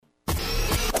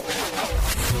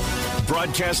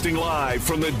Broadcasting live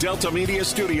from the Delta Media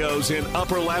Studios in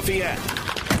Upper Lafayette.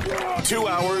 2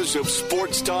 hours of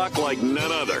sports talk like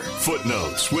none other.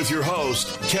 Footnotes with your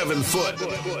host, Kevin Foote.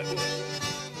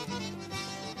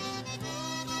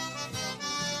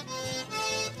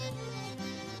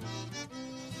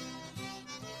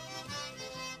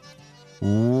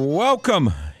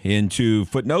 Welcome into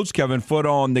Footnotes. Kevin Foote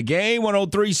on the game.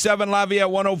 103.7 Lafayette,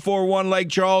 104.1 Lake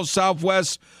Charles,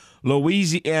 Southwest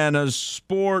Louisiana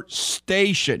Sports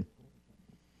Station.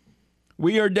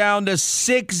 We are down to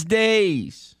 6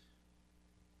 days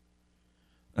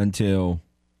until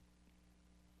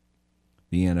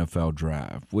the NFL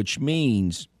draft, which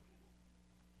means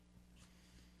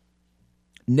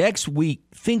next week,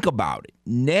 think about it,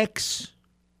 next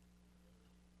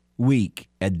week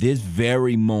at this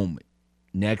very moment,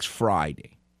 next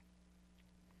Friday,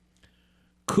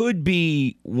 could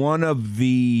be one of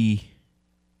the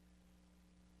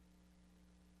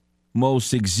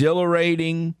most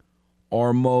exhilarating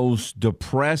or most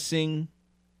depressing,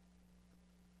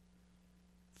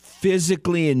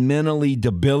 physically and mentally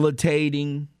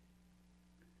debilitating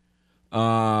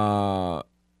moments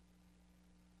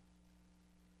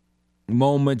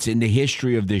in the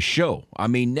history of this show. I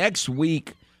mean, next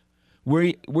week,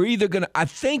 we're either going to, I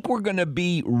think we're going to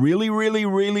be really, really,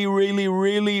 really, really,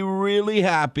 really, really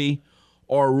happy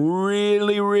or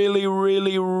really, really,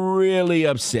 really, really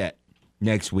upset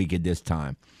next week at this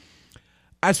time.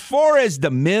 As far as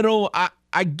the middle,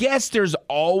 I guess there's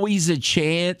always a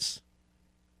chance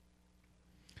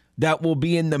that we'll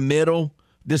be in the middle.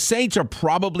 The Saints are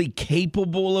probably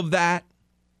capable of that.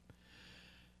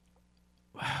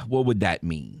 What would that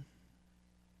mean?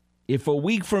 If a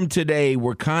week from today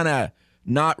we're kind of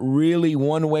not really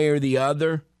one way or the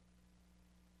other,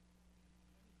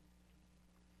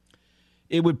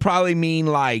 it would probably mean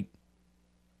like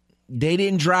they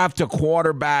didn't draft a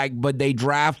quarterback, but they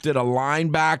drafted a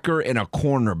linebacker and a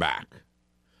cornerback,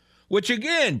 which,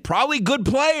 again, probably good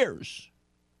players.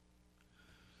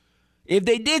 If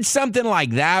they did something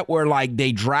like that where, like,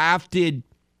 they drafted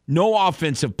no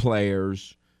offensive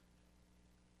players,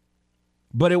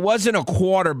 but it wasn't a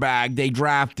quarterback, they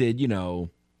drafted,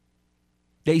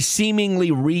 they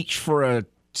seemingly reached for a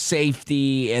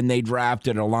safety and they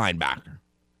drafted a linebacker.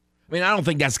 I mean, I don't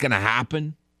think that's going to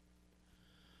happen.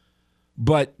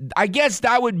 But I guess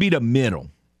that would be the middle.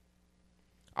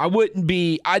 I'd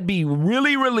be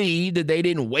really relieved that they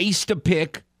didn't waste a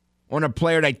pick on a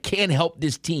player that can't help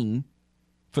this team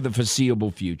for the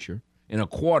foreseeable future and a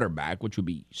quarterback, which would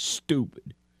be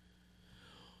stupid.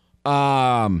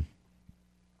 But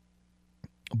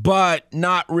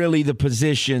not really the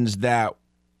positions that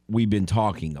we've been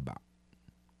talking about.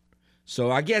 So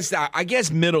I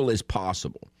guess middle is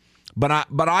possible. But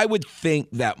I would think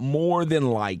that more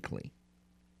than likely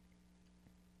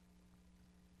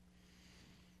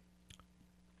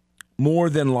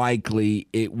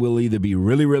it will either be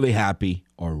really, really happy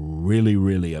or really,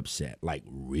 really upset. Like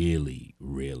really,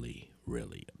 really,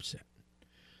 really upset.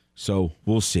 So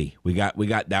we'll see. We got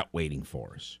that waiting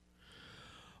for us.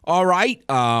 All right.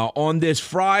 On this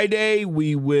Friday,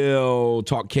 we will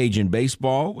talk Cajun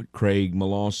baseball with Craig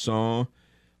Melanson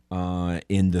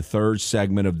in the third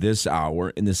segment of this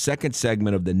hour. In the second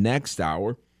segment of the next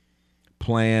hour,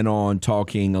 plan on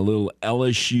talking a little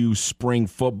LSU spring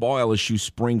football. LSU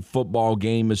spring football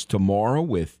game is tomorrow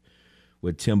with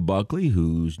Tim Buckley,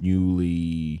 who's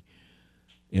newly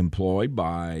employed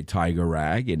by Tiger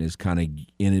Rag and has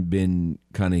been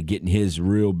getting his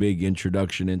real big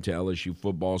introduction into LSU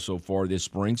football so far this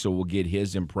spring. So we'll get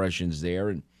his impressions there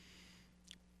and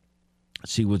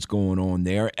see what's going on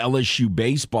there. LSU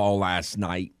baseball last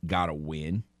night got a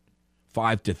win,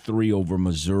 5-3 over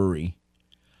Missouri.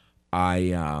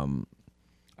 Again,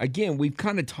 we've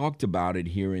kind of talked about it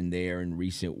here and there in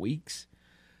recent weeks.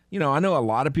 I know a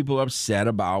lot of people are upset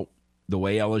about the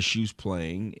way LSU's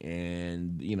playing,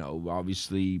 and,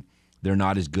 obviously they're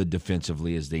not as good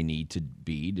defensively as they need to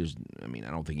be. I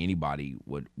don't think anybody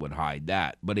would hide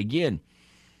that. But again,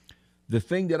 the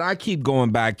thing that I keep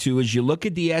going back to is you look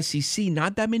at the SEC,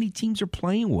 not that many teams are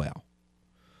playing well.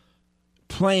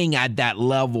 Playing at that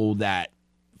level that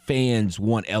fans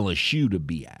want LSU to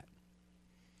be at.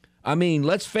 I mean,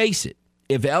 let's face it.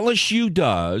 If LSU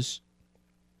does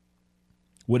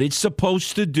what it's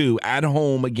supposed to do at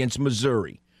home against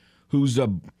Missouri, who's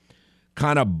a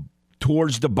kind of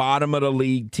towards the bottom of the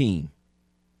league team,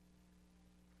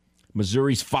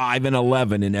 Missouri's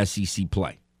 5-11 in SEC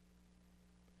play.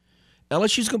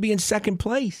 LSU's going to be in second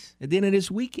place at the end of this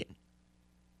weekend.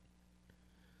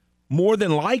 More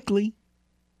than likely.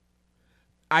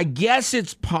 I guess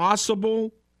it's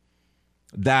possible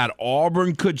that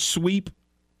Auburn could sweep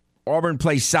Auburn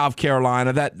plays South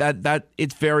Carolina. That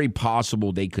it's very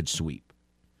possible they could sweep.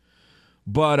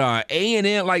 But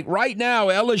A&M, like right now,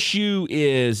 LSU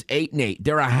is 8-8.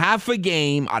 They're a half a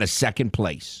game out of second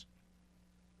place.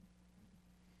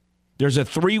 There's a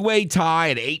three-way tie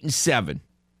at 8-7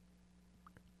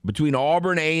 between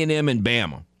Auburn, A&M, and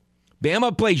Bama.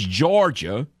 Bama plays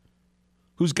Georgia,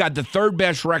 who's got the third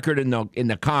best record in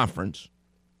the conference.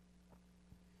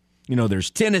 You know, there's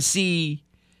Tennessee,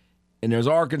 and there's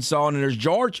Arkansas, and there's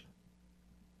Georgia.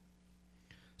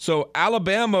 So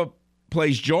Alabama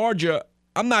plays Georgia.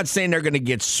 I'm not saying they're going to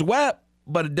get swept,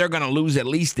 but they're going to lose at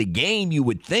least a game, you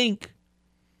would think.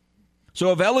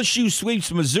 So if LSU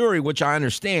sweeps Missouri, which I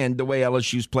understand the way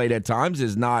LSU's played at times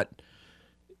is not,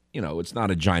 it's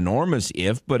not a ginormous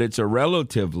if, but it's a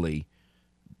relatively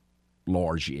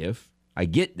large if. I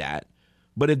get that.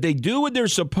 But if they do what they're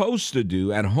supposed to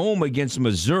do at home against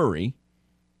Missouri,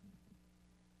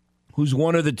 who's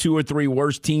one of the 2 or 3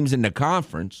 worst teams in the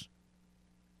conference,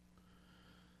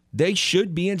 they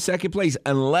should be in second place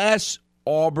unless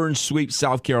Auburn sweeps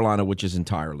South Carolina, which is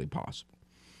entirely possible.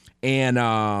 And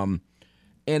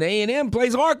A&M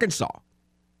plays Arkansas.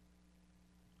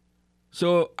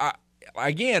 So, I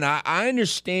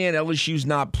understand LSU's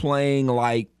not playing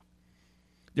like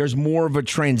there's more of a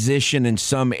transition in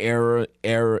some areas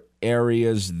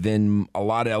than a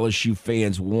lot of LSU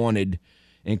fans wanted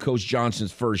in Coach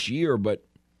Johnson's first year, but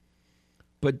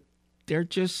they're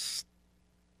just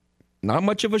not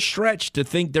much of a stretch to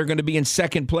think they're going to be in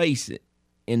second place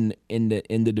in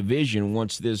the division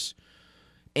once this,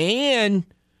 and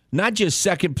not just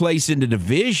second place in the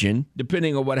division,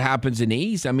 depending on what happens in the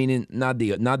East. I mean, not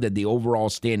that the overall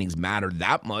standings matter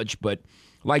that much, but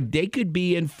like they could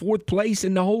be in fourth place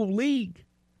in the whole league.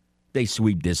 They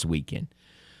sweep this weekend.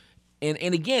 And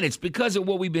again, it's because of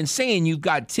what we've been saying. You've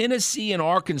got Tennessee and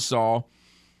Arkansas,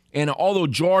 and although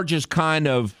Georgia's kind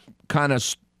of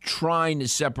trying to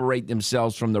separate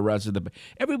themselves from the rest of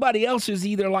everybody else is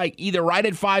either right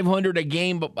at 500, a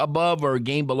game above, or a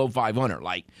game below 500.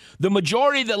 Like the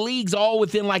majority of the league's all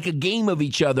within like a game of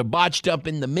each other, botched up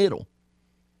in the middle,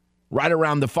 right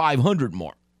around the 500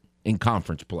 mark in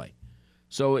conference play.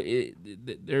 So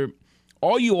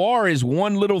all you are is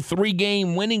one little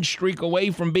 3-game winning streak away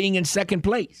from being in second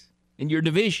place in your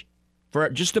division for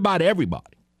just about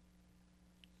everybody.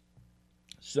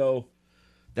 So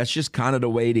that's just kind of the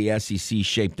way the SEC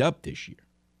shaped up this year.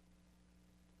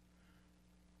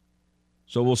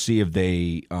 So we'll see if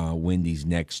they win these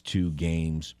next 2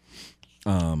 games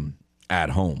at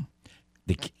home.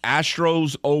 The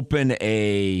Astros open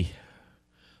a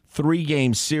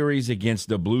 3-game series against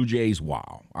the Blue Jays.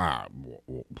 Wow.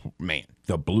 Man,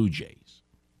 the Blue Jays.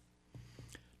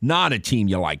 Not a team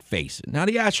you like facing. Now,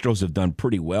 the Astros have done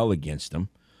pretty well against them,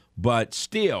 but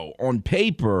still, on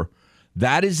paper,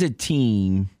 that is a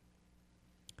team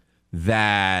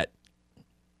that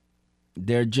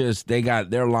their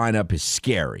lineup is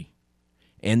scary.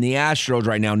 And the Astros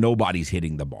right now, nobody's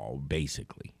hitting the ball,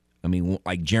 basically. I mean,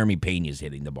 like Jeremy Pena's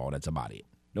hitting the ball. That's about it.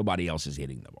 Nobody else is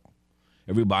hitting the ball.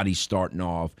 Everybody's starting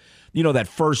off. That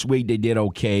first week they did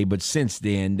okay, but since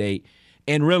then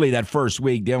that first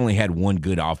week they only had one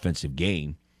good offensive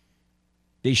game.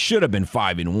 They should have been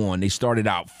 5-1. They started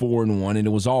out 4-1, and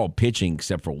it was all pitching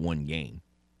except for one game.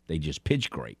 They just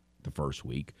pitched great the first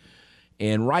week.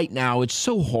 And right now it's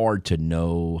so hard to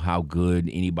know how good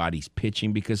anybody's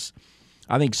pitching because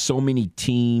I think so many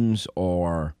teams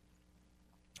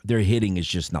their hitting is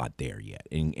just not there yet,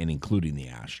 and including the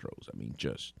Astros. I mean,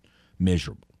 just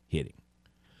miserable hitting.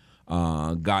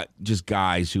 Got just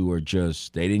guys who are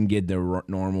they didn't get their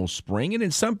normal spring. And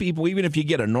in some people, even if you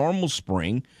get a normal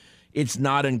spring, it's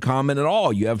not uncommon at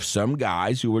all. You have some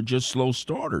guys who are just slow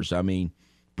starters. I mean,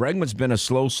 Bregman's been a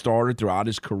slow starter throughout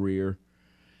his career.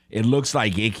 It looks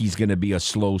like Ickey's going to be a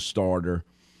slow starter.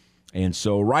 And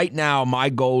so right now, my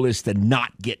goal is to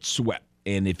not get swept.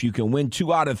 And if you can win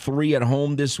 2 out of 3 at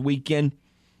home this weekend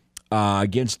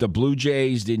against the Blue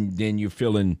Jays, then you're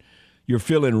feeling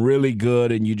really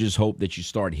good, and you just hope that you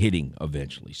start hitting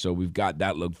eventually. So we've got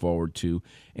that to look forward to.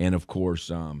 And, of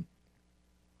course,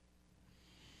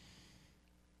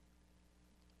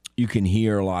 you can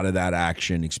hear a lot of that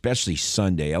action, especially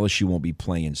Sunday. LSU won't be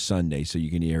playing Sunday, so you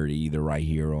can hear it either right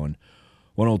here on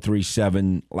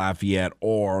 103.7 Lafayette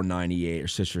or 98 or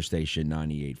sister station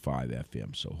 98.5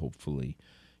 FM. So hopefully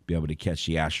be able to catch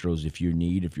the Astros if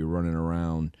you're running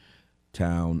around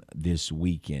town this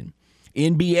weekend.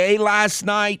 NBA last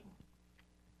night,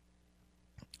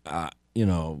 I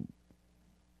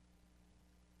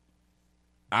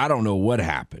don't know what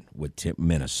happened with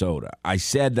Minnesota. I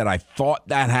said that I thought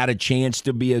that had a chance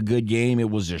to be a good game. It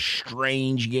was a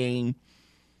strange game.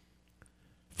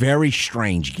 Very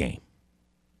strange game.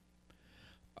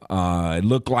 It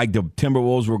looked like the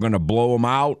Timberwolves were going to blow them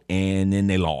out, and then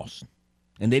they lost.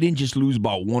 And they didn't just lose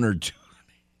by 1 or 2.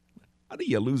 How do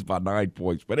you lose by 9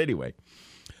 points? But anyway,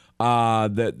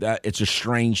 it's a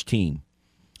strange team.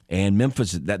 And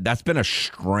Memphis, that's been a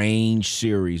strange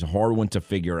series, a hard one to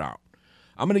figure out.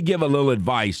 I'm going to give a little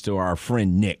advice to our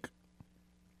friend Nick.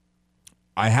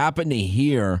 I happened to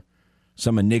hear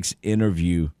some of Nick's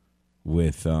interview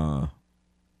with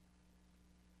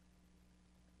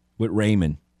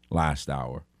Raymond last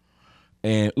hour.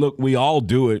 And look, we all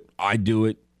do it. I do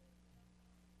it.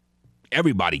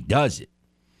 Everybody does it.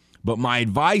 But my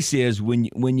advice is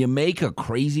when you make a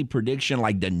crazy prediction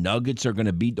like the Nuggets are going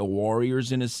to beat the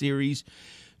Warriors in a series,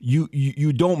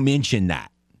 you don't mention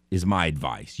that, is my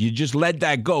advice. You just let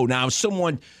that go. Now, if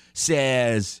someone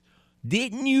says,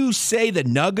 didn't you say the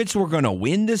Nuggets were going to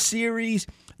win the series?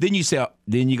 Then you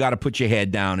got to put your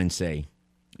head down and say,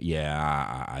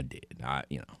 yeah, I did.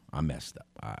 I messed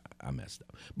up. I messed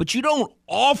up. But you don't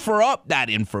offer up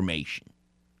that information.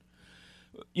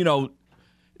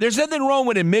 There's nothing wrong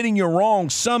with admitting you're wrong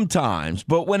sometimes,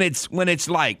 but when it's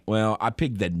like, well, I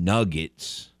picked the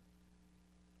Nuggets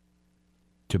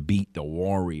to beat the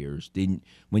Warriors, then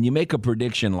when you make a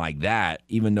prediction like that,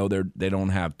 even though they don't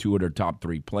have 2 of their top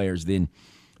 3 players, then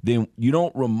you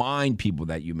don't remind people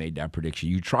that you made that prediction.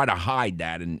 You try to hide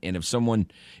that, and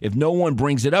if no one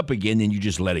brings it up again, then you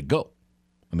just let it go.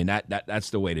 I mean, that's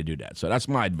the way to do that. So that's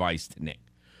my advice to Nick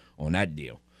on that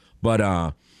deal. But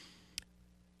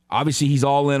obviously he's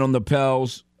all in on the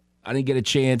Pels. I didn't get a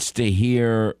chance to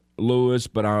hear Lewis,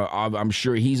 but I'm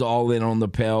sure he's all in on the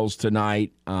Pels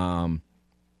tonight. And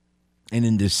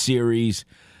in this series,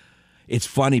 it's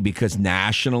funny because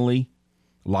nationally,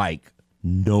 like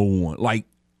no one, like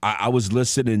I was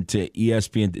listening to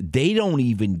ESPN. They don't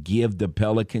even give the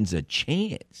Pelicans a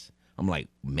chance. I'm like,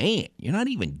 man, you're not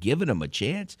even giving them a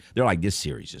chance? They're like, this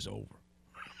series is over.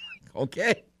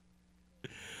 Okay.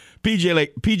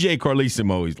 PJ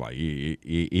Carlesimo, he's like,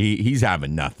 he's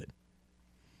having nothing.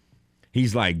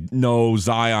 He's like, no,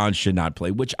 Zion should not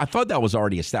play, which I thought that was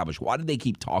already established. Why did they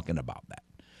keep talking about that?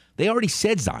 They already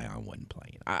said Zion wasn't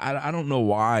playing. I don't know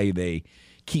why they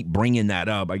keep bringing that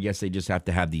up. I guess they just have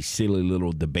to have these silly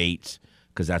little debates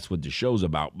because that's what the show's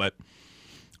about. But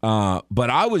I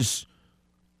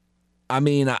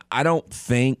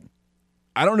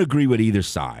don't agree with either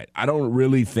side. I don't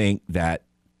really think that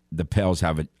the Pels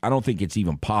have it. I don't think it's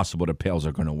even possible the Pels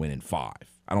are going to win in 5.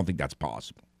 I don't think that's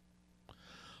possible.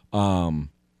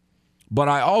 But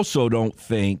I also don't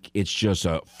think it's just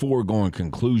a foregone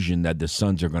conclusion that the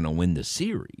Suns are going to win the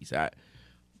series.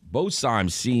 Both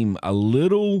sides seem a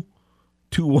little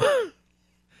too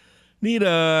need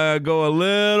to go a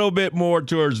little bit more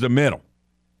towards the middle.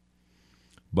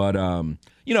 But I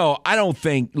don't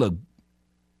think. Look,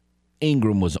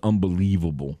 Ingram was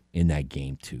unbelievable in that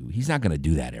game too. He's not going to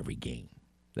do that every game.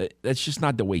 That's just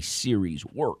not the way series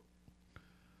work.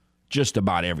 Just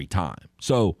about every time.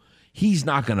 So he's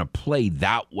not going to play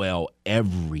that well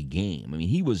every game. I mean,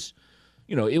 he was,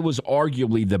 it was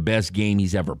arguably the best game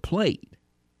he's ever played.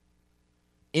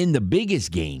 In the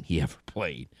biggest game he ever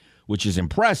played, which is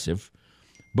impressive.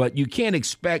 But you can't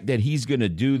expect that he's going to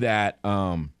do that,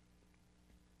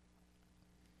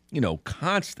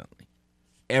 constantly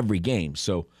every game.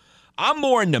 So I'm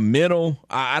more in the middle.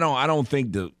 I don't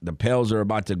think the Pels are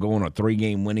about to go on a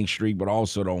 3-game winning streak, but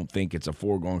also don't think it's a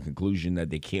foregone conclusion that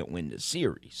they can't win the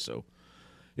series. So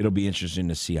it'll be interesting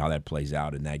to see how that plays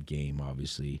out in that game.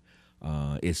 Obviously,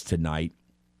 it's tonight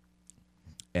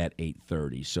at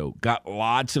 8:30. So got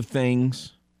lots of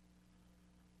things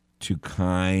to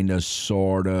kind of,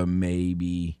 sort of,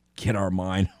 maybe get our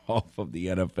mind off of the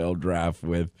NFL draft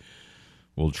with.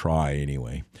 We'll try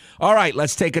anyway. All right,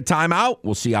 let's take a timeout.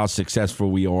 We'll see how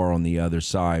successful we are on the other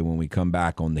side when we come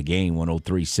back on the game.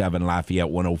 103.7 Lafayette,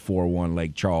 104.1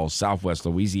 Lake Charles, Southwest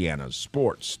Louisiana's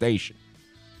sports station.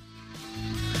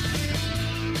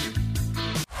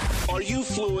 Are you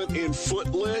fluent in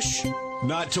Footlish?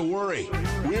 Not to worry.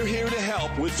 We're here to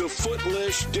help with the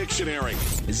Footlish Dictionary.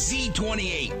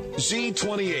 Z28.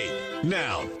 Z28.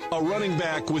 Noun, a running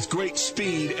back with great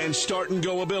speed and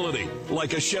start-and-go ability,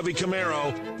 like a Chevy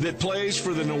Camaro that plays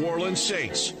for the New Orleans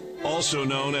Saints, also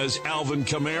known as Alvin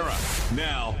Kamara.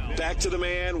 Now, back to the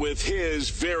man with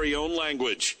his very own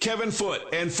language, Kevin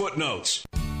Foote and Footnotes.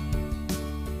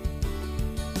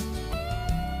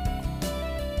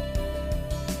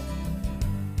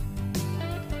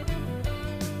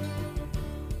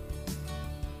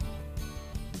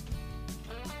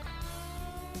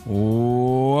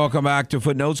 Welcome back to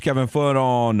Footnotes. Kevin Foote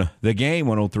on the game,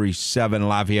 103.7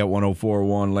 Lafayette,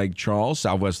 104.1 Lake Charles,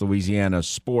 Southwest Louisiana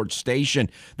Sports Station.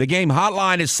 The game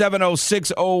hotline is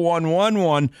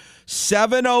 706-0111,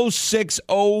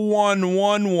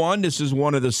 706-0111. This is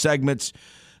one of the segments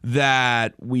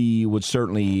that we would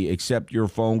certainly accept your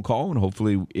phone call, and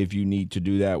hopefully if you need to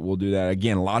do that, we'll do that.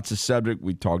 Again, lots of subject.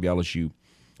 We talked LSU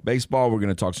baseball. We're going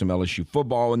to talk some LSU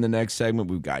football in the next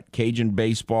segment. We've got Cajun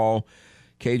baseball,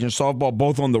 Cajun softball,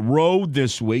 both on the road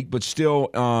this week, but still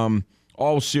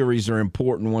all series are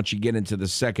important once you get into the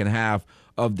second half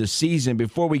of the season.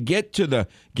 Before we get to the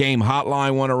game hotline,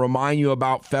 I want to remind you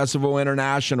about Festival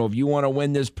International. If you want to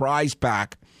win this prize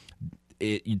pack,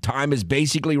 time is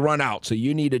basically run out, so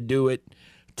you need to do it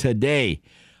today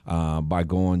by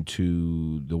going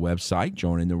to the website,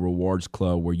 joining the Rewards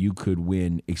Club, where you could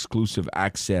win exclusive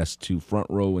access to front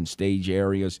row and stage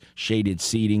areas, shaded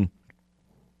seating,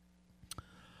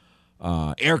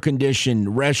 air-conditioned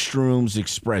restrooms,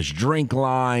 express drink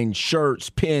line,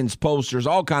 shirts, pins, posters,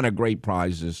 all kind of great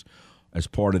prizes as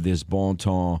part of this Bon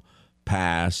Temps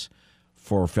Pass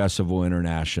for Festival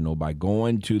International by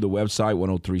going to the website,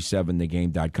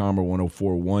 1037thegame.com or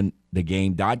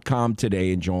 1041thegame.com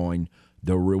today and join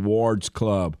the Rewards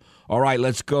Club. All right,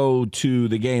 let's go to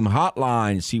the game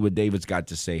hotline and see what David's got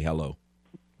to say. Hello.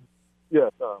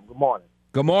 Yes, good morning.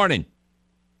 Good morning.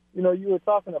 You know, you were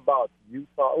talking about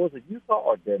Utah. Was it Utah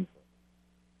or Denver?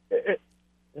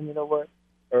 And you know what?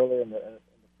 Earlier in the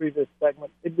previous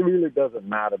segment, it really doesn't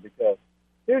matter because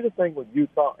here's the thing with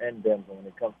Utah and Denver when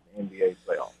it comes to NBA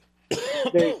playoffs.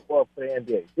 For the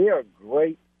NBA, they are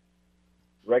great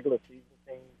regular season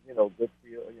teams. You know,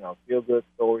 feel good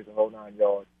stories, the whole 9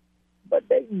 yards. But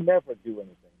they never do anything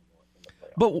in the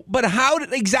playoffs. But how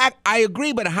did I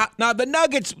agree. But how, now the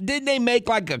Nuggets, didn't they make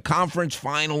like a conference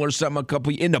final or something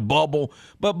in the bubble?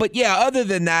 But yeah, other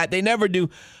than that, they never do.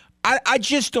 I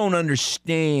just don't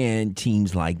understand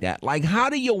teams like that. Like, how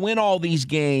do you win all these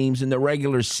games in the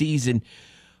regular season?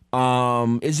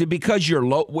 Is it because you're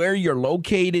where you're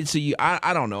located? So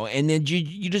I don't know. And then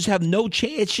you just have no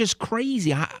chance. It's just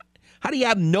crazy. How do you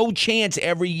have no chance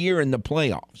every year in the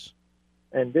playoffs?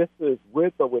 And this is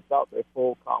with or without their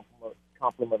full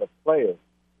complement of players.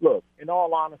 Look, in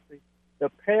all honesty, the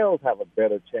Pels have a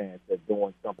better chance at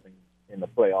doing something in the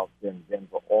playoffs than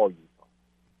Denver or Utah.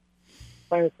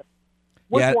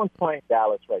 Which one's playing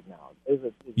Dallas right now? Is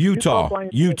Utah.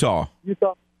 Utah.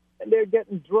 And they're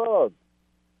getting drugged.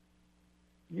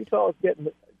 Utah is getting.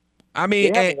 I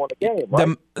mean, they haven't won a game,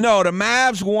 right? the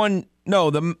Mavs won.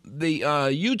 No, the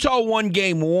Utah won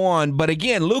game 1, but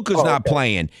again, Luka's not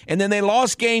playing, and then they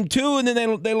lost game 2, and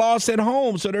then they lost at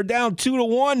home, so they're down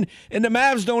 2-1, and the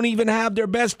Mavs don't even have their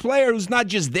best player, who's not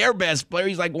just their best player;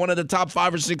 he's like one of the top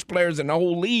 5 or 6 players in the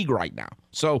whole league right now.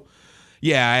 So,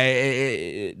 yeah,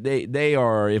 they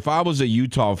are. If I was a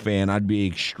Utah fan, I'd be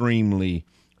extremely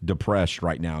depressed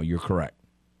right now. You're correct.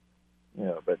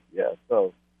 Yeah, but yeah,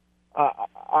 so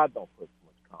I don't put too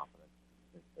much confidence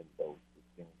in those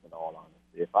teams. In all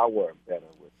honesty, if I were better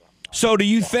with them. So do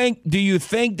you think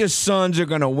the Suns are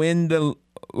going to win the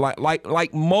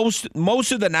like most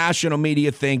of the national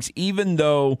media thinks, even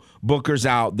though Booker's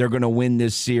out, they're going to win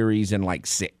this series in like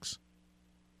 6?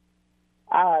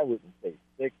 I wouldn't say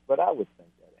 6, but I would think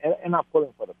that. And I'm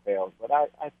pulling for the Pels, but I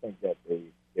think that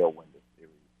they'll win this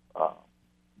series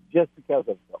just because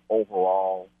of the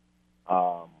overall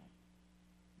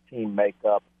team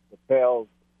makeup. The Pels,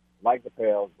 like the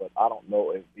Pels, but I don't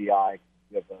know if B.I. can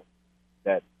give us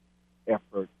that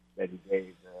effort that he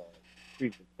gave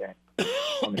previous game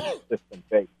on a consistent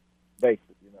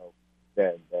basis, you know,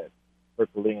 that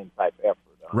Herculean type effort.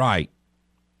 Right.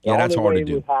 Yeah, that's hard to do. The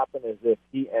only way it would happen is if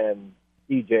he and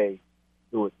DJ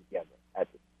do it together at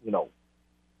the,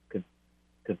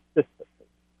 consistently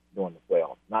during the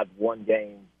playoffs. Not one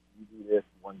game, you do this,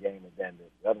 one game, and then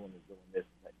the other one is doing this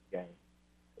next game.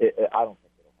 I don't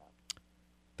think it'll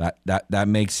happen. That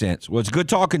makes sense. Well, it's good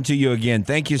talking to you again.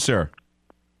 Thank you, sir.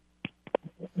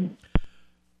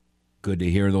 Good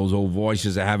to hear those old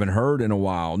voices I haven't heard in a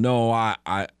while. No,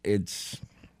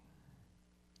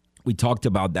 we talked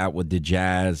about that with the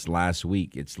Jazz last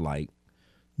week. It's like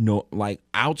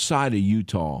outside of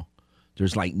Utah,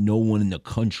 there's like no one in the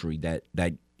country that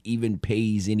even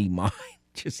pays any mind,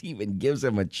 just even gives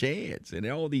them a chance. And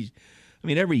all these, I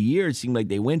mean, every year it seems like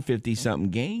they win 50-something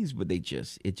games, but it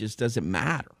just doesn't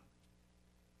matter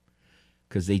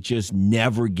because they just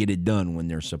never get it done when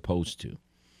they're supposed to.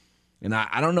 And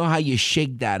I don't know how you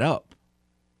shake that up.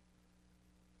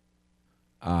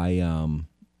 On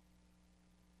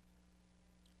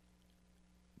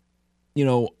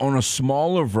a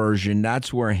smaller version,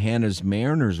 that's where Hannah's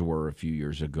Mariners were a few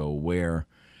years ago, where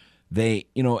they,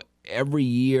 every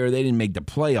year they didn't make the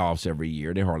playoffs every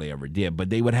year. They hardly ever did, but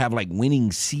they would have like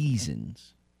winning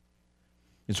seasons.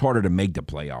 It's harder to make the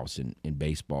playoffs in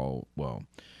baseball. Well,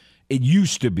 it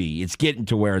used to be. It's getting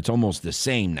to where it's almost the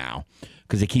same now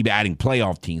because they keep adding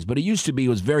playoff teams. But it used to be it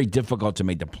was very difficult to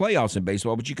make the playoffs in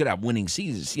baseball, but you could have winning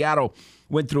seasons. Seattle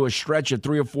went through a stretch of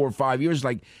 3 or 4 or 5 years.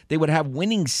 Like they would have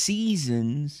winning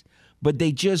seasons, but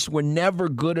they just were never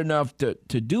good enough to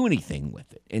do anything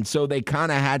with it. And so they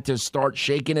kind of had to start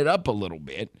shaking it up a little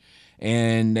bit.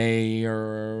 And they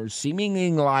are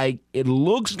seeming like it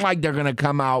looks like they're going to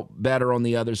come out better on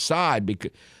the other side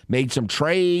because made some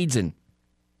trades and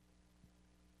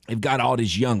they've got all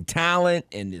this young talent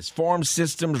and this farm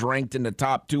system's ranked in the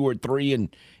top 2 or 3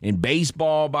 in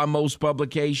baseball by most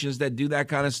publications that do that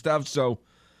kind of stuff. So,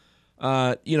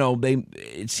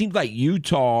 it seems like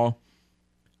Utah.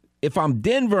 If I'm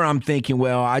Denver, I'm thinking,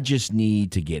 well, I just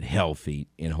need to get healthy,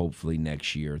 and hopefully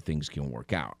next year things can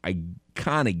work out. I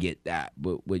kind of get that,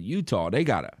 but with Utah, they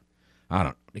gotta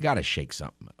shake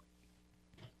something up.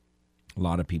 A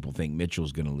lot of people think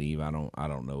Mitchell's going to leave. I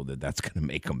don't know that that's going to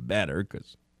make them better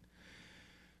because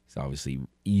he's obviously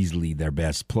easily their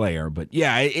best player. But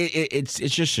yeah, it's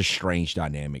just a strange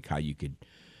dynamic how you could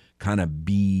kind of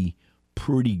be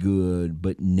pretty good,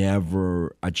 but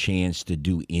never a chance to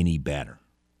do any better.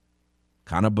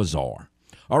 Kind of bizarre.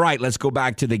 All right, let's go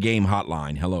back to the game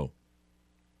hotline. Hello.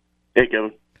 Hey,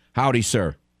 Kevin. Howdy,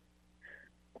 sir.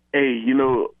 Hey,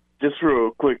 just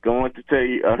real quick, I wanted to tell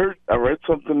you, I read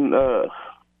something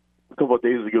a couple of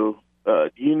days ago.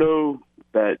 Do you know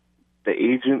that the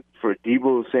agent for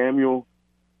Deebo Samuel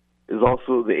is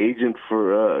also the agent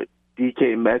for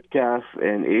DK Metcalf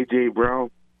and A.J. Brown?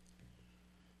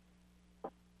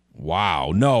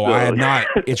 Wow. No, I have not.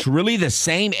 It's really the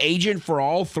same agent for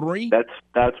all 3?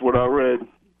 That's what I read.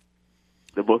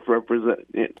 They both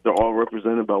they're all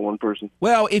represented by one person.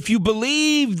 Well, if you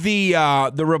believe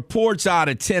the reports out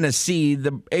of Tennessee,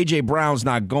 the A.J. Brown's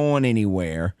not going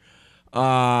anywhere.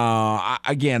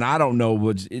 Again, I don't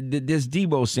know. This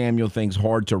Deebo Samuel thing's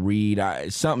hard to read.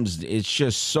 It's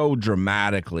just so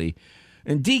dramatically.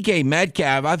 And DK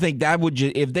Metcalf, I think that would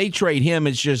if they trade him,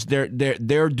 it's just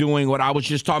they're doing what I was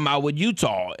just talking about with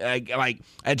Utah. Like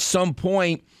at some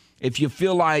point, if you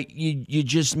feel like you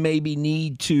just maybe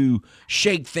need to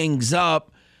shake things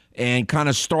up and kind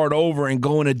of start over and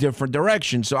go in a different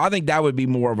direction. So I think that would be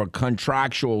more of a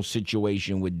contractual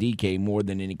situation with DK more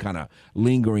than any kind of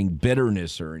lingering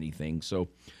bitterness or anything. So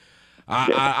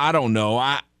I don't know.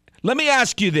 Let me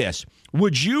ask you this.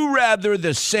 Would you rather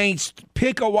the Saints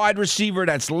pick a wide receiver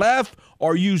that's left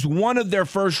or use one of their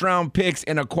first-round picks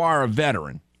and acquire a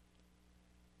veteran?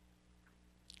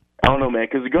 I don't know, man,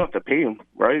 because you're going to have to pay him,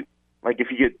 right? Like if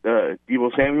you get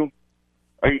Deebo Samuel.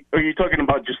 Are you talking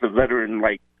about just a veteran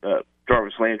like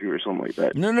Jarvis Landry or something like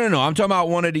that? No. I'm talking about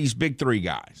one of these big 3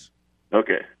 guys.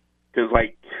 Okay. Because,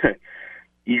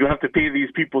 you're going to have to pay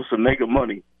these people some mega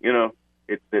money,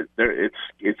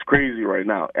 It's crazy right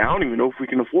now. I don't even know if we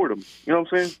can afford them. You know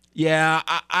what I'm saying? Yeah,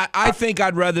 I think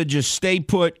I'd rather just stay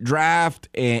put, draft,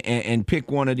 and pick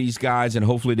one of these guys, and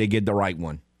hopefully they get the right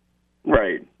one.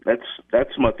 Right.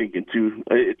 That's my thinking too.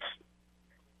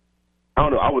 I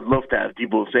don't know. I would love to have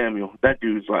Deebo Samuel. That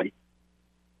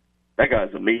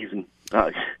guy's amazing.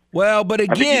 Well, but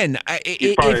again,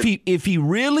 if he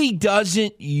really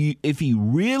doesn't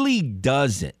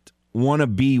want to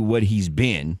be what he's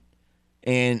been.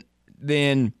 And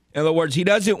then, in other words, he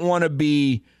doesn't want to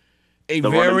be a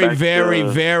very, very,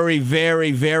 very,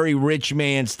 very, very rich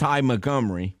man's Ty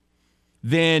Montgomery.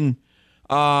 Then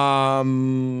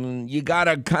you got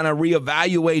to kind of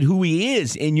reevaluate who he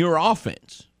is in your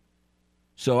offense.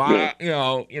 So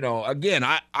again,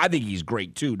 I think he's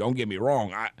great too. Don't get me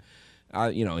wrong.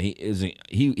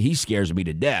 He scares me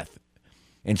to death.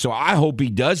 And so I hope he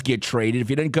does get traded. If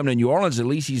he doesn't come to New Orleans, at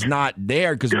least he's not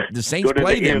there because the Saints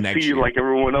play them next year. Like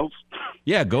everyone else.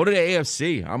 Yeah, go to the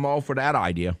AFC. I'm all for that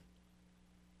idea.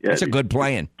 Yeah, that's a good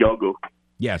plan. Y'all go.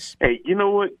 Yes. Hey, you know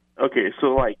what? Okay,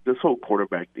 so this whole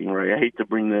quarterback thing, right? I hate to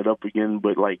bring that up again,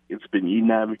 but it's been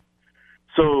eating at me.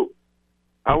 So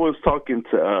I was talking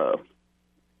to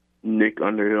Nick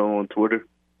Underhill on Twitter,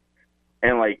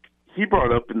 and he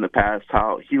brought up in the past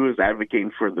how he was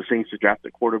advocating for the Saints to draft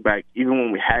a quarterback even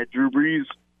when we had Drew Brees.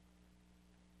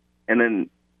 And then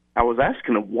I was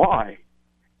asking him why.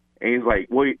 And he's like,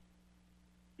 well,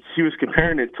 he was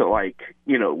comparing it to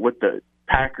what the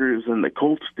Packers and the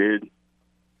Colts did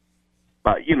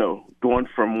by, going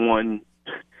from one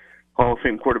Hall of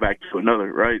Fame quarterback to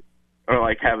another, right?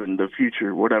 Or having the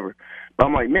future, whatever. But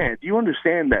I'm like, man, do you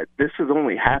understand that this has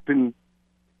only happened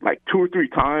 2 or 3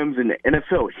 times in the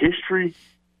NFL history?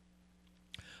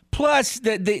 Plus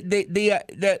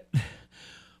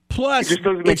Plus,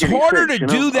 it's any harder sense, to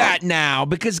do that now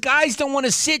because guys don't want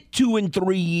to sit 2 and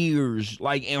 3 years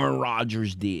like Aaron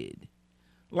Rodgers did.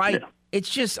 It's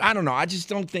just, I don't know. I just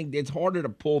don't think it's harder to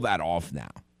pull that off now.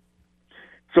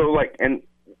 So, and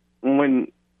when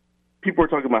people are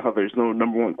talking about how there's no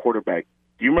number one quarterback,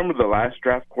 do you remember the last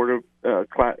draft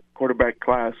quarterback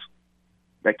class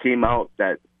that came out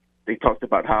that they talked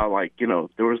about how,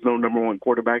 there was no number one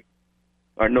quarterback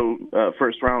or no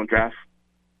first-round draft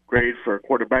grade for a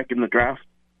quarterback in the draft?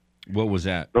 What was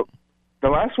that? The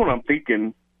last one I'm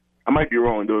thinking, I might be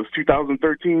wrong, it was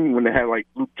 2013 when they had,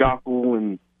 Luke Joeckel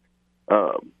and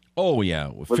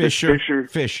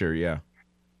Fisher, yeah.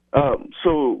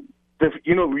 So,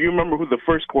 you remember who the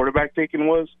first quarterback taken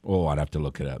was? Oh, I'd have to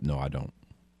look it up. No, I don't.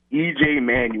 E.J.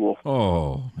 Manuel.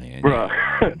 Oh, man.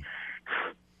 Bruh.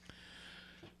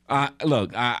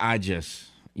 Look, I just,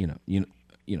 you know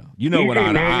what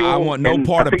I want no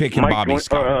part of picking Bobby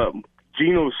Scott.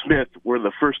 Geno Smith were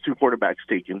the first 2 quarterbacks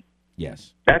taken.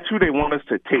 Yes. That's who they want us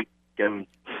to take. And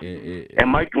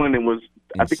Mike Glennon was,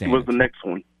 I think he was the next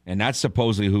one. And that's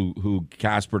supposedly who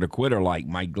Casper the Quitter like,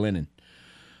 Mike Glennon.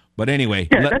 But anyway,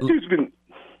 that dude's been.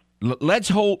 Let's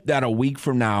hope that a week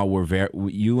from now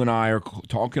you and I are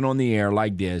talking on the air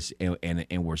like this, and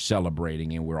we're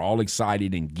celebrating, and we're all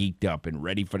excited and geeked up and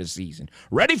ready for the season,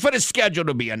 ready for the schedule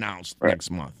to be announced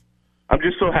next month. I'm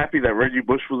just so happy that Reggie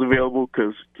Bush was available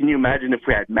because can you imagine if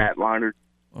we had Matt Leinart?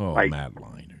 Oh, Matt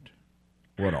Leinart.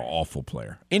 What an awful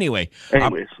player. Anyways, I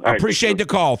appreciate the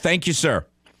call. Thank you, sir.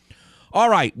 All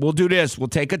right, we'll do this. We'll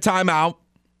take a timeout.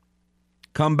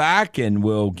 Come back, and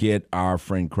we'll get our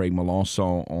friend Craig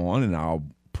Melanson on, and I'll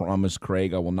promise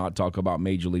Craig I will not talk about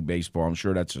Major League Baseball. I'm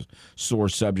sure that's a sore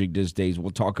subject these days.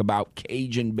 We'll talk about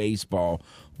Cajun baseball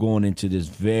going into this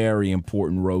very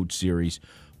important road series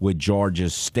with Georgia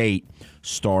State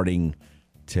starting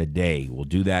today. We'll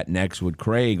do that next with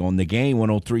Craig on The Game,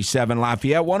 103.7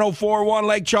 Lafayette, 104.1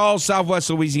 Lake Charles, Southwest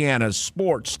Louisiana's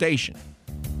sports station.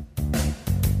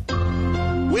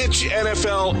 Which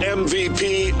NFL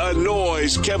MVP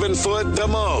annoys Kevin Foote the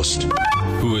most?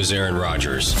 Who is Aaron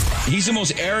Rodgers? He's the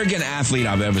most arrogant athlete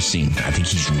I've ever seen. I think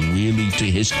he's really, to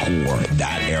his core,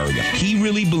 that arrogant. He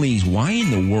really believes, why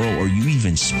in the world are you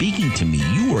even speaking to me?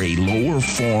 You are a lower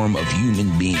form of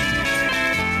human being.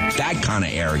 That kind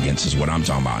of arrogance is what I'm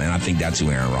talking about, and I think that's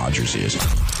who Aaron Rodgers is.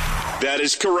 That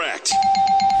is correct.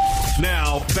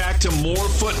 Now, back to more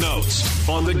footnotes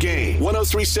on The Game.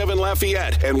 103.7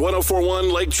 Lafayette and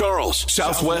 104.1 Lake Charles,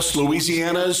 Southwest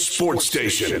Louisiana's sports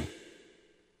station.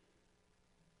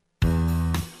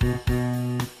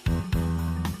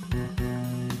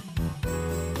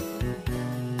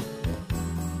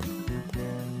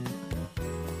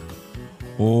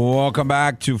 Welcome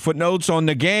back to Footnotes on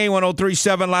The Game,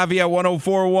 103.7 Lafayette,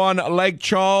 104.1 Lake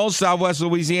Charles, Southwest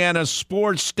Louisiana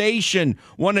sports station.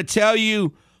 Want to tell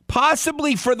you,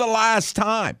 possibly for the last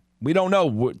time, we don't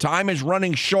know, time is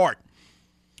running short,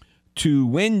 to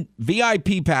win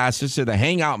VIP passes to the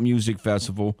Hangout Music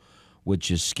Festival,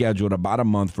 which is scheduled about a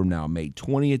month from now, May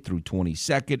 20th through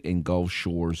 22nd in Gulf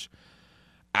Shores,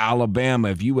 Alabama.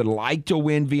 If you would like to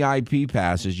win VIP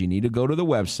passes, you need to go to the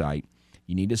website.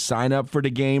 You need to sign up for the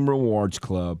Game Rewards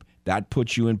Club. That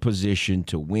puts you in position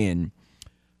to win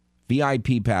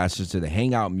VIP passes to the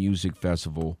Hangout Music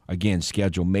Festival. Again,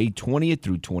 scheduled May 20th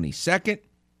through 22nd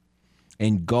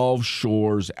in Gulf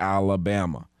Shores,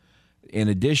 Alabama. In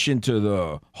addition to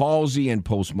the Halsey and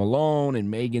Post Malone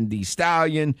and Megan Thee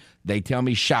Stallion, they tell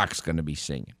me Shaq's going to be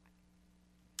singing.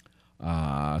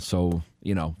 So,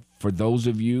 for those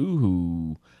of you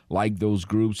who like those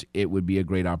groups, it would be a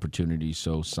great opportunity,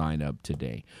 so sign up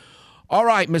today. All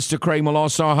right, Mr. Craig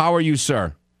Melanson, how are you,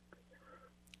 sir?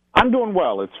 I'm doing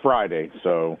well. It's Friday,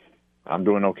 so I'm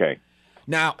doing okay.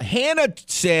 Now, Hannah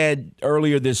said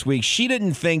earlier this week she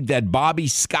didn't think that Bobby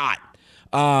Scott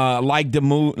liked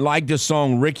the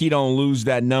song Ricky Don't Lose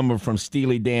That Number from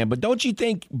Steely Dan, but don't you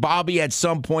think Bobby at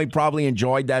some point probably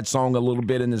enjoyed that song a little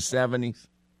bit in the 70s?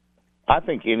 I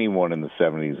think anyone in the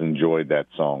 70s enjoyed that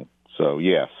song, so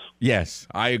yes. Yes,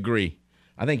 I agree.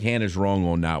 I think Hannah's wrong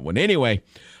on that one. Anyway.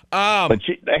 But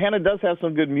Hannah does have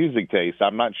some good music taste.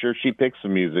 I'm not sure she picks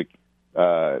some music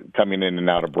coming in and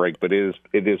out of break, but it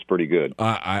is pretty good.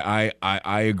 I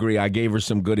agree. I gave her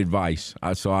some good advice,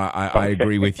 so I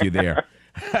agree with you there.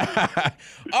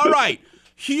 All right.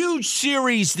 Huge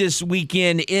series this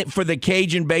weekend for the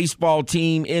Cajun baseball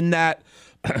team in that,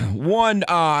 one,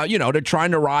 they're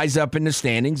trying to rise up in the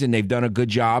standings, and they've done a good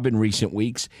job in recent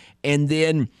weeks. And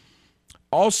then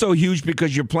also huge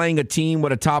because you're playing a team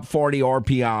with a top 40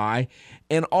 RPI,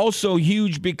 and also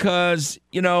huge because,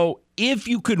 if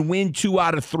you could win 2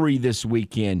 out of 3 this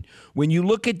weekend, when you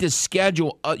look at the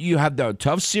schedule, you have the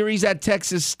tough series at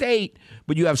Texas State,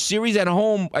 but you have series at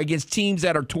home against teams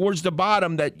that are towards the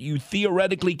bottom that you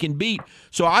theoretically can beat.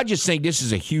 So I just think this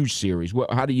is a huge series.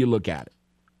 How do you look at it?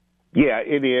 Yeah,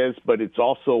 it is, but it's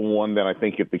also one that I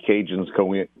think if the Cajuns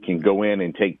can go in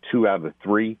and take 2 out of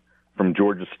 3 from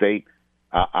Georgia State,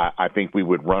 I think we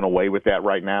would run away with that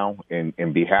right now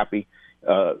and be happy.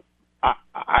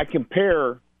 I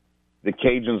compare the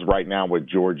Cajuns right now with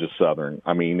Georgia Southern.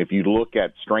 I mean, if you look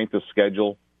at strength of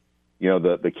schedule,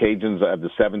 the Cajuns have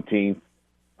the 17th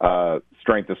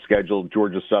strength of schedule,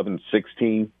 Georgia Southern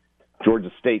 16,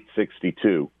 Georgia State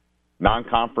 62.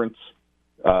 Non-conference,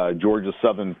 Georgia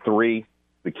Southern 3,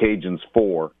 the Cajuns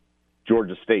 4,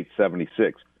 Georgia State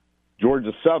 76.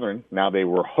 Georgia Southern, now they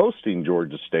were hosting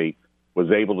Georgia State, was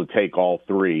able to take all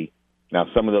 3. Now,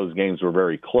 some of those games were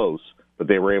very close, but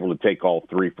they were able to take all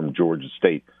 3 from Georgia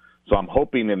State. So I'm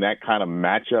hoping in that kind of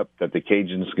matchup that the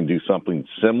Cajuns can do something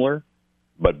similar,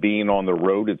 but being on the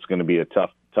road, it's going to be a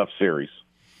tough series.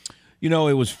 It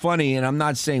was funny, and I'm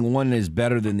not saying one is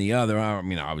better than the other. I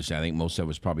mean, obviously, I think most of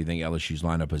us probably think LSU's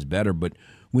lineup is better, but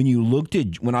when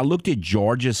I looked at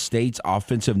Georgia State's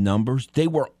offensive numbers, they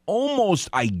were almost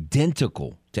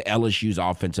identical to LSU's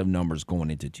offensive numbers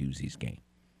going into Tuesday's game.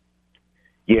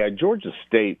 Yeah, Georgia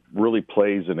State really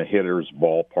plays in a hitter's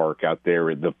ballpark out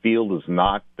there. The field is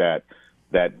not that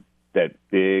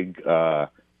big. I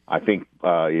think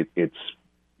it's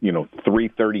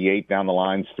 338 down the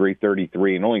lines,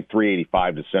 333, and only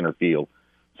 385 to center field.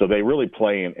 So they really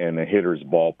play in a hitter's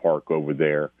ballpark over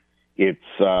there. It's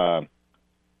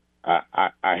I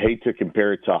hate to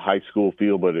compare it to a high school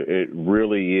field, but it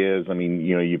really is. I mean,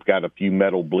 you've got a few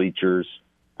metal bleachers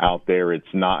out there.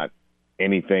 It's not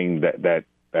anything that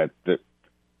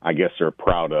I guess they're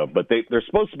proud of. But they're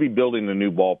supposed to be building a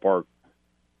new ballpark,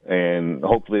 and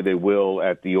hopefully they will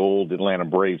at the old Atlanta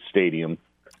Braves Stadium.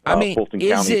 Fulton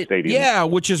County Stadium. Yeah,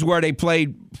 which is where they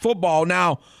played football.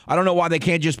 Now, I don't know why they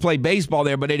can't just play baseball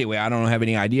there, but anyway, I don't have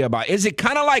any idea about it. Is it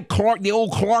kind of like the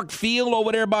old Clark Field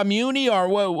over there by Muni, or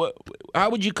what? How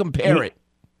would you compare it?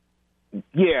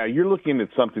 Yeah, you're looking at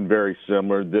something very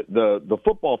similar. The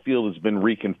football field has been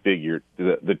reconfigured.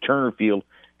 The Turner Field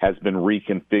has been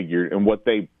reconfigured, and what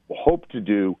they hope to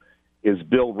do is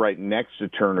build right next to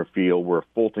Turner Field where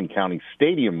Fulton County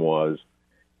Stadium was,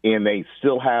 and they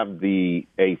still have a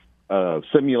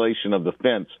simulation of the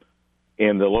fence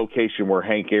in the location where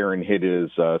Hank Aaron hit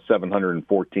his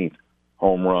 714th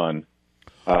home run.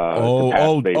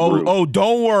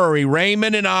 Don't worry.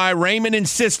 Raymond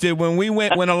insisted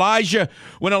when Elijah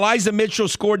Mitchell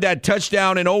scored that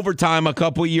touchdown in overtime a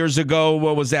couple years ago.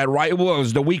 What was that? Right? It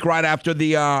was the week right after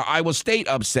the Iowa State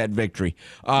upset victory.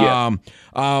 Don't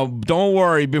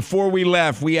worry. Before we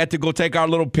left, we had to go take our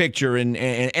little picture, and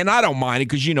I don't mind it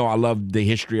because I love the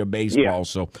history of baseball. Yeah.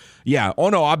 So yeah. Oh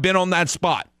no, I've been on that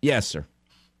spot. Yes, sir.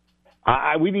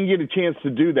 We didn't get a chance to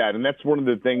do that, and that's one of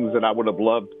the things that I would have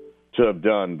loved to have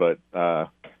done, but I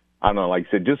don't know. Like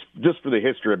I said, just for the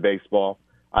history of baseball,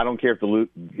 I don't care if the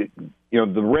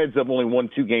Reds have only won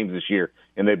 2 games this year,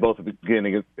 and they both have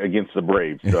been against the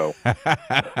Braves. So,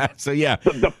 so yeah,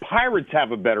 the Pirates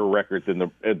have a better record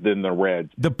than the Reds.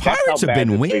 The Pirates have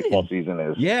been winning. Baseball season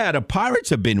is. Yeah, the Pirates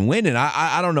have been winning.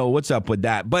 I don't know what's up with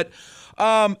that, but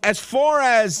as far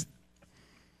as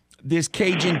this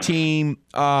Cajun team,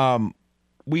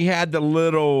 we had the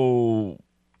little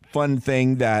fun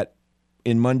thing that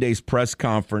in Monday's press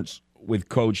conference with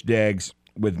Coach Deggs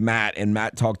with Matt, and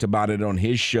Matt talked about it on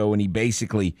his show, and he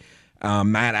basically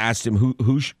Matt asked him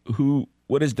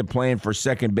what is the plan for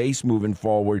second base moving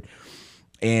forward,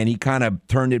 and he kind of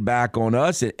turned it back on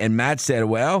us, and Matt said,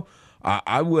 well,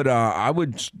 I would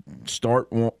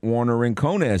start Warner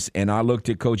Rincones, and I looked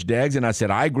at Coach Deggs and I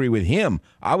said, I agree with him.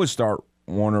 I would start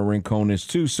Warner Rincones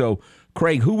too. So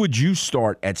Craig, who would you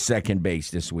start at second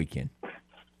base this weekend?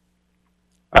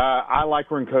 I like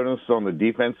Rincones on the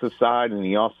defensive side, and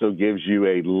he also gives you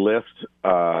a lift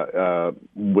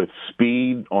with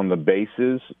speed on the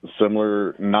bases.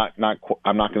 Similar, not.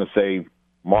 I'm not going to say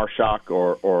Marshak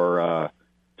or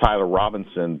Tyler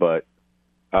Robinson, but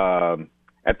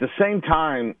at the same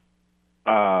time,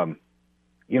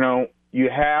 you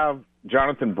have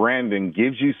Jonathan Brandon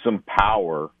gives you some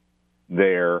power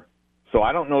there. So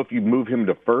I don't know if you move him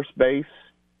to first base.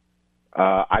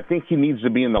 I think he needs to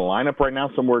be in the lineup right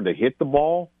now somewhere to hit the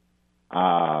ball.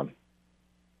 I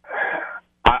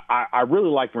really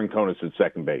like Rincones at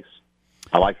second base.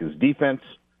 I like his defense.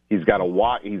 He's got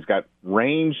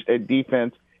range at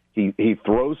defense. He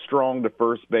throws strong to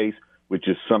first base, which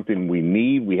is something we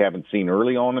need. We haven't seen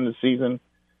early on in the season.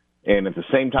 And at the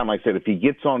same time, I said if he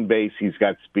gets on base, he's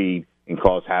got speed and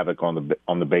cause havoc on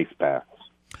the base paths.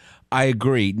 I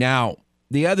agree. Now,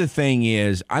 the other thing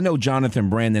is, I know Jonathan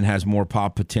Brandon has more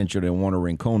pop potential than Warner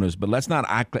Rincones, but let's not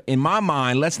act, in my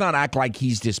mind, let's not act like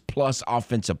he's this plus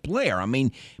offensive player. I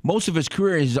mean, most of his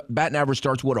career, his batting average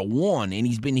starts with a 1, and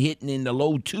he's been hitting in the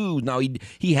low 2s. Now,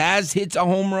 he has hit a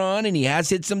home run, and he has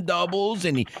hit some doubles,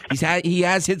 and he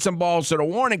has hit some balls to the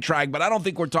warning track, but I don't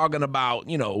think we're talking about,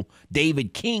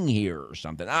 David King here or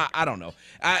something. I don't know.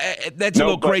 That's a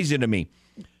little crazy to me.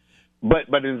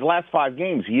 But in his last 5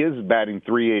 games, he is batting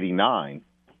 .389,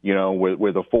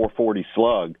 with a .440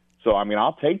 slug. So, I mean,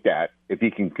 I'll take that if he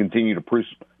can continue to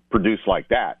produce like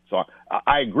that. So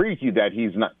I agree with you that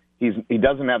he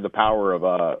doesn't have the power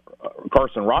of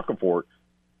Carson Roccaforte.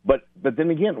 But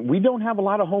then again, we don't have a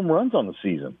lot of home runs on the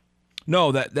season.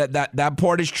 No, that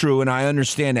part is true, and I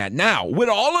understand that. Now, with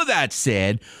all of that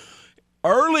said,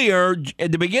 earlier,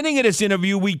 at the beginning of this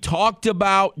interview, we talked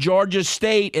about Georgia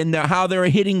State and how they're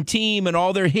a hitting team and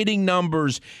all their hitting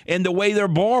numbers and the way their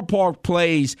ballpark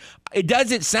plays. It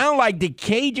doesn't sound like the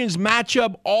Cajuns match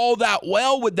up all that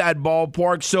well with that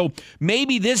ballpark. So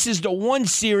maybe this is the one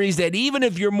series that even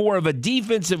if you're more of a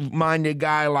defensive-minded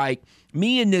guy like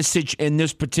me in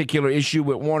this particular issue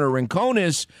with Warner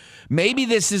Rincones, maybe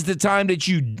this is the time that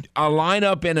you line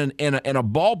up in a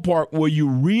ballpark where you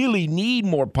really need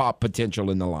more pop potential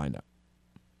in the lineup.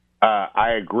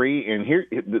 I agree, and here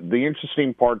the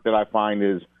interesting part that I find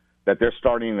is that they're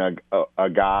starting a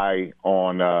guy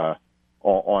on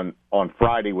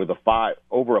Friday with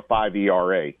over a 5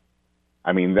 ERA.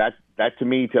 I mean that to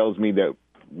me tells me that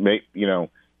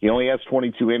he only has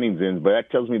 22 innings in, but that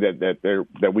tells me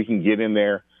that we can get in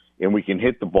there and we can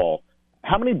hit the ball.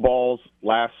 How many balls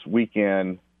last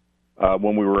weekend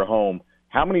when we were at home?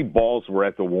 How many balls were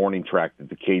at the warning track that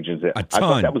the Cajuns hit? A ton. I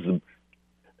thought that was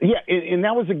and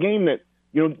that was a game that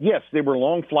yes, they were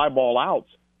long fly ball outs,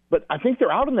 but I think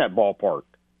they're out in that ballpark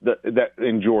that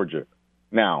in Georgia.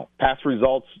 Now, past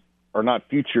results are not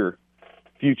future.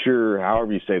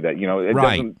 However you say that, it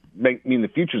doesn't mean the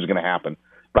future is going to happen.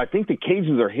 But I think the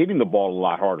Cajuns are hitting the ball a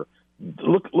lot harder.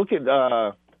 Look at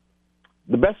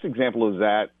the best example of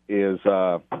that is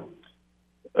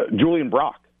Julian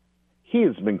Brock. He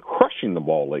has been crushing the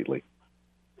ball lately.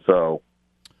 So,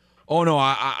 oh no,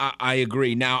 I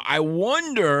agree. Now I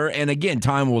wonder, and again,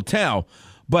 time will tell,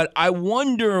 but I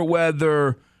wonder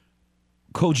whether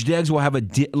Coach Deggs will have a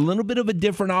little bit of a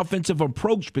different offensive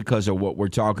approach because of what we're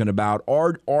talking about,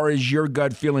 or is your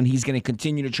gut feeling he's going to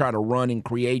continue to try to run and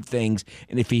create things,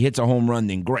 and if he hits a home run,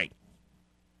 then great?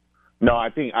 No, I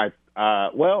think I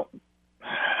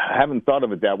haven't thought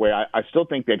of it that way. I still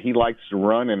think that he likes to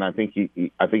run, and I think he's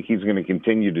going to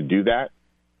continue to do that.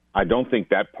 I don't think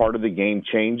that part of the game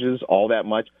changes all that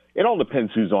much. It all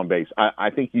depends who's on base. I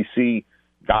think you see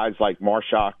guys like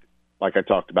Marshak, like I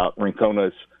talked about,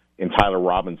 Rincones, and Tyler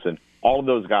Robinson, all of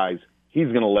those guys, he's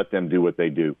going to let them do what they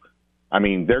do. I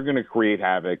mean, they're going to create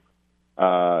havoc.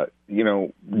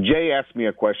 Jay asked me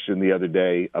a question the other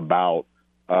day about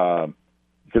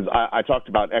because I talked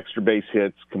about extra base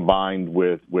hits combined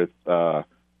with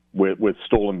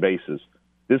stolen bases.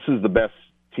 This is the best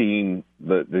team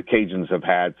the Cajuns have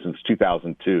had since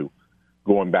 2002,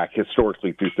 going back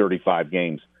historically through 35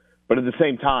 games. But at the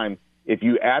same time, if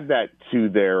you add that to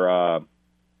their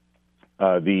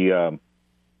the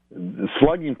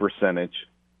slugging percentage,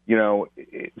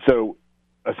 so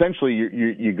essentially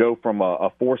you go from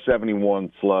a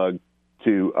 471 slug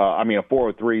to a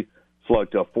 403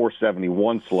 slug to a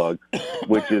 471 slug,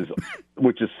 which is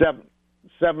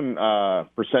seven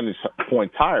percentage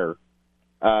points higher.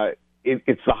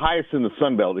 It's the highest in the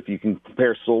Sun Belt if you can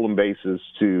compare stolen bases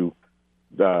to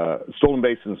stolen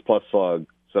bases plus slug.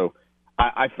 So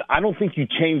I don't think you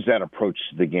change that approach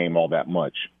to the game all that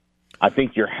much. I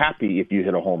think you're happy if you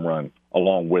hit a home run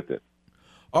along with it.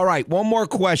 All right, one more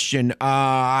question.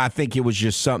 I think it was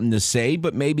just something to say,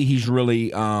 but maybe he's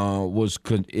really weighing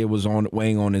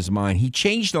on his mind. He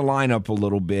changed the lineup a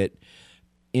little bit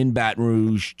in Baton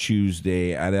Rouge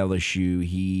Tuesday at LSU.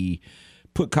 He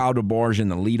put Kyle DeBarge in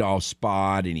the leadoff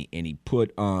spot, and he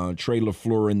put Trey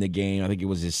LaFleur in the game. I think it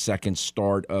was his second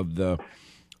start of the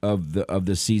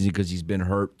season because he's been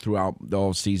hurt throughout the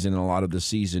whole season and a lot of the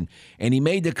season. And he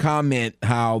made the comment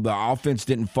how the offense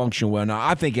didn't function well. Now,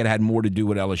 I think it had more to do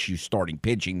with LSU starting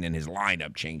pitching than his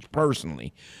lineup change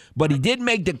personally. But he did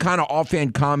make the kind of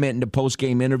offhand comment in the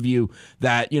postgame interview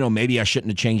that, maybe I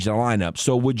shouldn't have changed the lineup.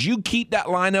 So would you keep that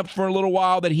lineup for a little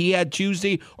while that he had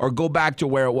Tuesday or go back to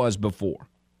where it was before?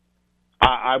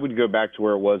 I would go back to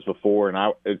where it was before,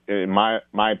 and in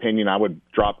my opinion, I would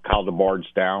drop Kyle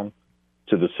DeBarge down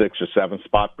to the 6 or 7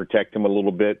 spot, protect him a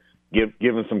little bit, give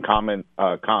him some confidence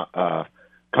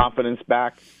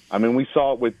back. I mean, we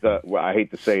saw it with I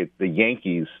hate to say it, the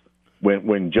Yankees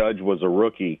when Judge was a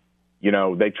rookie. You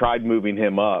know, they tried moving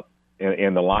him up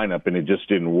in the lineup, and it just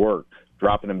didn't work.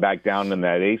 Dropping him back down in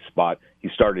that eighth spot, he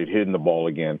started hitting the ball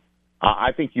again.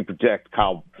 I think you protect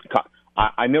Kyle.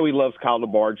 I know he loves Kyle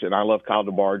DeBarge, and I love Kyle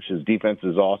DeBarge. His defense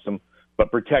is awesome,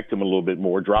 but protect him a little bit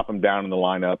more. Drop him down in the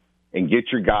lineup and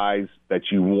get your guys that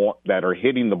you want that are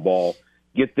hitting the ball,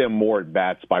 get them more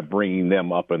at-bats by bringing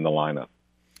them up in the lineup.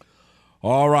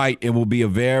 All right, it will be a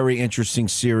very interesting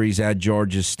series at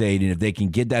Georgia State, and if they can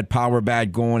get that power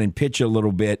bat going and pitch a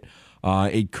little bit,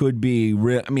 it could be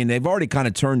real. I mean, they've already kind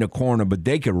of turned the corner, but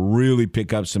they could really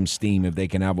pick up some steam if they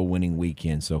can have a winning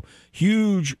weekend. So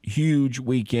huge, huge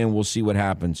weekend. We'll see what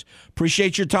happens.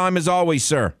 Appreciate your time as always,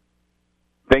 sir.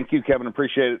 Thank you, Kevin.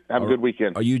 Appreciate it. Have a good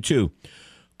weekend. You too.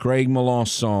 Craig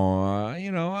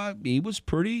Melanson, he was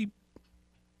pretty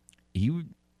 – he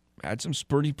had some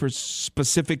pretty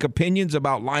specific opinions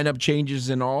about lineup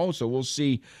changes and all, so we'll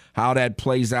see how that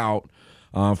plays out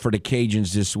for the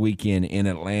Cajuns this weekend in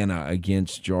Atlanta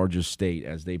against Georgia State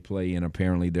as they play in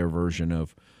apparently their version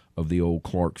of the old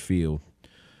Clark Field.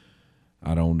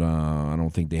 I don't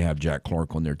think they have Jack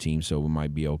Clark on their team, so it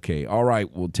might be okay. All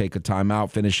right, we'll take a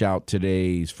timeout, finish out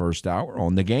today's first hour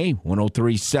on The Game.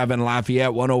 103.7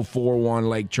 Lafayette, 104.1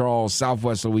 Lake Charles,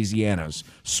 Southwest Louisiana's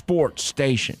sports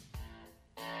station.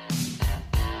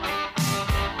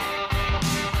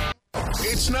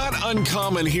 It's not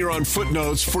uncommon here on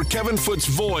Footnotes for Kevin Foote's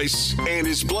voice and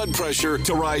his blood pressure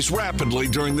to rise rapidly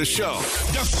during the show.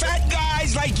 The fat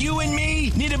guys like you and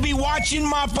me need to be watching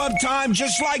mop-up time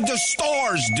just like the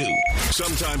stars do.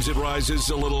 Sometimes it rises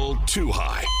a little too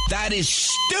high. That is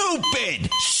stupid.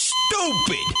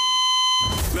 Stupid.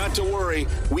 Not to worry,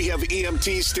 we have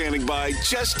EMTs standing by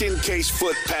just in case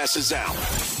Foot passes out.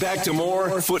 Back to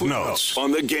more Footnotes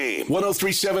on The Game.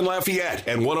 103.7 Lafayette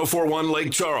and 104.1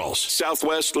 Lake Charles,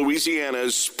 Southwest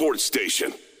Louisiana's sports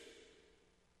station.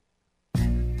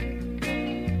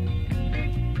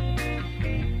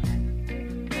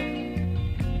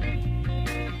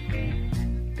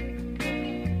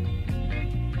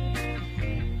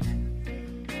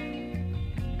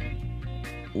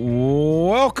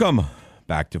 Welcome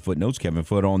back to Footnotes. Kevin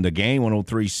Foote on The Game,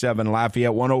 103.7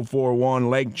 Lafayette, 104.1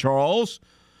 Lake Charles.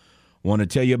 Want to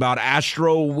tell you about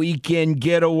Astro Weekend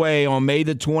Getaway on May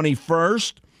the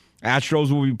 21st.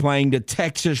 Astros will be playing the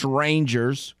Texas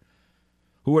Rangers,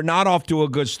 who are not off to a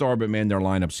good start, but, man, their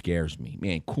lineup scares me.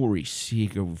 Man, Corey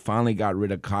Seager, we finally got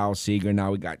rid of Kyle Seager.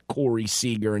 Now we got Corey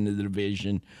Seager in the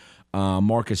division.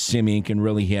 Marcus Semien can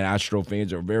really hit. Astro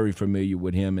fans are very familiar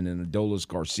with him. And then Adolis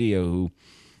Garcia, who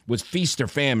was feast or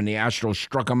famine. The Astros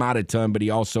struck him out a ton, but he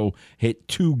also hit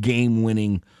 2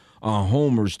 game-winning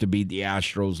homers to beat the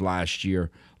Astros last year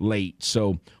late.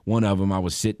 So one of them, I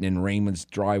was sitting in Raymond's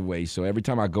driveway. So every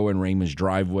time I go in Raymond's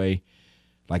driveway,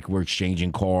 like we're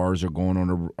exchanging cars or going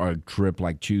on a trip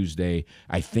like Tuesday,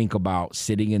 I think about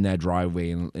sitting in that driveway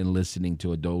and listening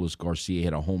to Adolis Garcia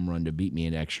hit a home run to beat me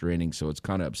in extra innings. So it's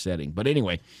kind of upsetting. But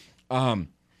anyway,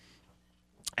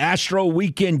 Astro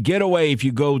Weekend Getaway, if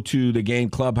you go to the Game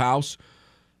Clubhouse,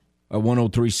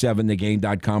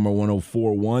 1037thegame.com or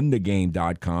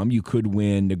 1041thegame.com, you could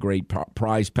win the great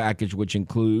prize package, which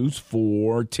includes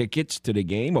 4 tickets to the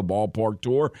game, a ballpark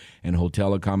tour, and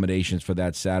hotel accommodations for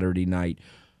that Saturday night.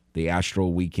 The Astro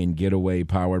Weekend Getaway,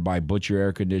 powered by Butcher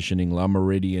Air Conditioning, La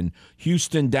Meridian,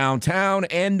 Houston Downtown,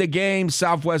 and The Game,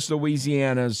 Southwest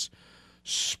Louisiana's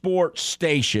sports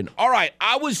station. All right,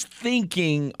 I was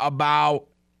thinking about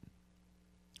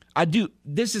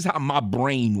this is how my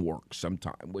brain works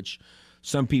sometimes, which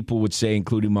some people would say,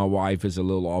 including my wife, is a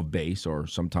little off base, or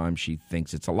sometimes she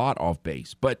thinks it's a lot off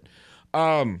base. But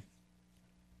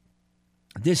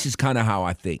this is kind of how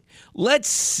I think.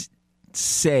 Let's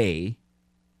say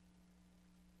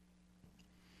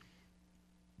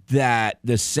that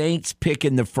the Saints pick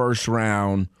in the first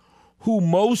round who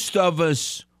most of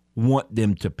us want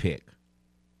them to pick.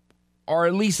 Or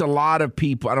at least a lot of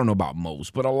people, I don't know about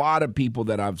most, but a lot of people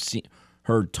that I've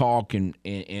heard talk and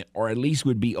or at least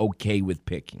would be okay with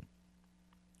picking.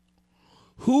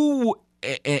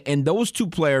 And those 2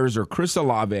 players are Chris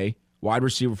Olave, wide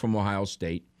receiver from Ohio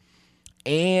State,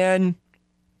 and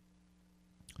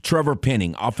Trevor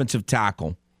Penning, offensive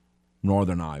tackle,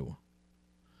 Northern Iowa.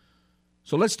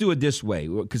 So let's do it this way,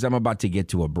 because I'm about to get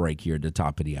to a break here at the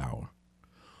top of the hour.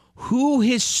 Who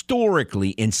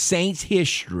historically in Saints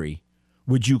history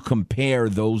would you compare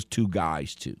those 2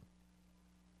 guys to?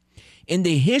 In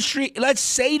the history, let's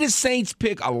say the Saints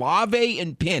pick Olave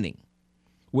and Penning,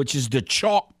 which is the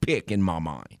chalk pick in my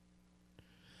mind.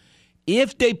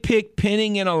 if they pick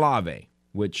Penning and Olave,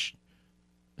 which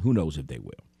who knows if they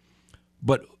will,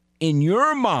 but in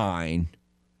your mind,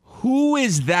 who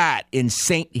is that in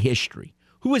Saint history?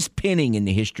 Who is Penning in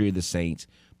the history of the Saints,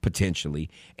 potentially?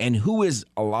 And who is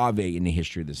Olave in the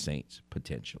history of the Saints,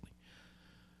 potentially?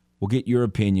 We'll get your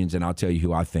opinions, and I'll tell you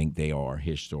who I think they are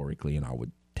historically, and I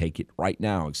would take it right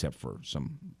now, except for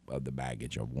some of the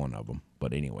baggage of one of them.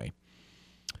 But anyway,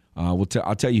 I'll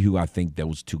tell you who I think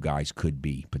those two guys could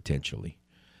be, potentially,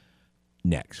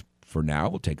 next. For now,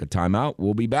 we'll take a timeout.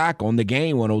 We'll be back on The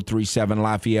Game, 103.7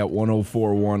 Lafayette,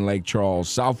 104.1 Lake Charles,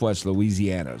 Southwest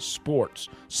Louisiana Sports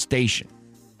Station.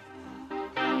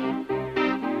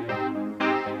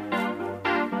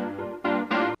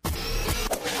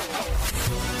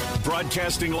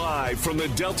 Broadcasting live from the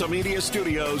Delta Media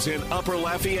Studios in Upper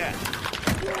Lafayette.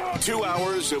 2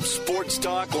 hours of sports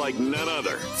talk like none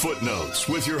other. Footnotes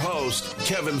with your host,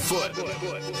 Kevin Foote.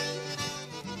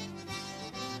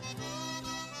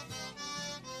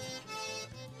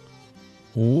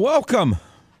 Welcome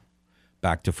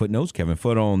back to Footnotes. Kevin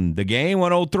Foote on The Game,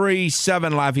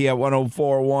 103.7 Lafayette,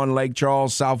 104.1 Lake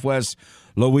Charles, Southwest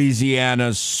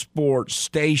Louisiana Sports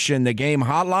Station. The Game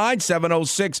hotline,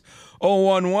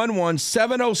 706-0111,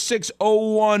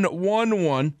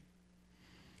 706-0111.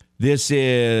 This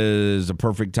is a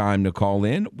perfect time to call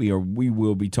in. We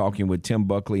will be talking with Tim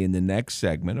Buckley in the next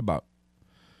segment about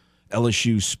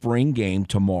LSU's spring game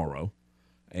tomorrow.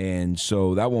 And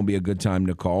so that won't be a good time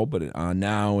to call. But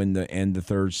now in the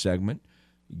third segment,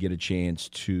 you get a chance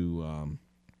to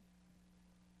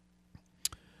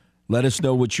let us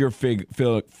know what you're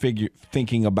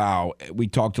thinking about. We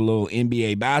talked a little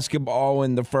NBA basketball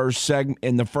in the first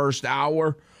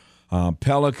hour.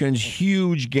 Pelicans,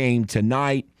 huge game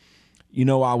tonight. You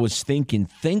know, I was thinking,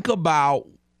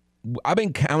 I've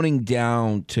been counting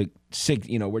down to 6,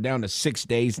 we're down to 6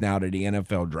 days now to the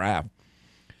NFL draft.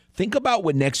 Think about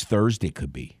what next Thursday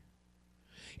could be.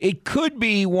 It could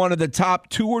be one of the top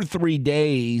 2 or 3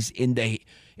 days in the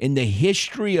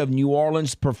history of New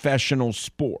Orleans professional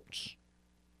sports.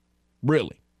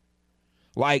 Really.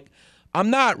 Like, I'm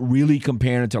not really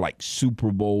comparing it to like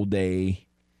Super Bowl day,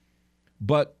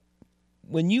 but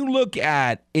when you look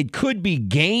at it, could be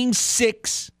Game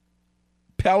 6,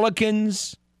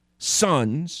 Pelicans,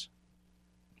 Suns,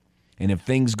 and if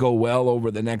things go well over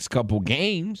the next couple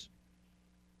games,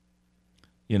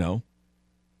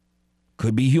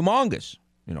 could be humongous.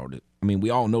 We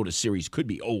all know the series could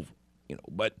be over,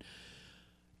 but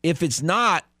if it's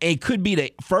not, it could be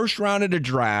the first round of the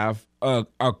draft, a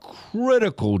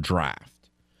critical draft.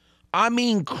 I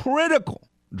mean, critical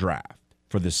draft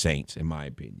for the Saints, in my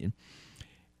opinion.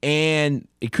 And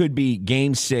it could be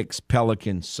Game 6,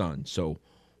 Pelicans, Suns. So,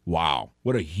 wow,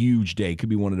 what a huge day. It could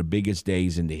be one of the biggest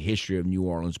days in the history of New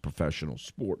Orleans professional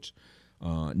sports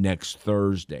next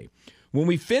Thursday. When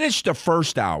we finished the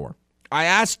first hour, I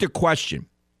asked a question.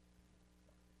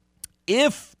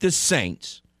 If the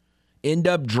Saints end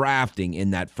up drafting in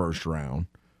that first round,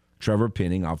 Trevor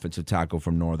Penning, offensive tackle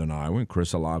from Northern Iowa, and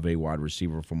Chris Olave, wide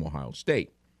receiver from Ohio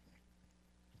State.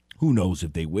 Who knows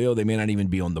if they will? They may not even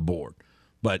be on the board.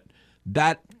 But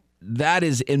that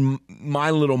is, in my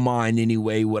little mind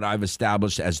anyway, what I've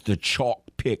established as the chalk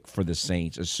pick for the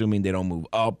Saints, assuming they don't move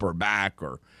up or back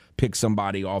or pick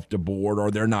somebody off the board, or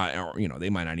they're not, or,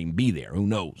 they might not even be there. Who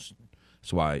knows?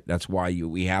 That's why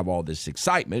we have all this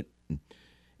excitement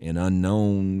and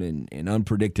unknown and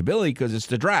unpredictability, because it's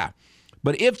the draft.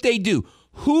 But if they do,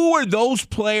 who are those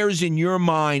players in your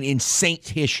mind in Saints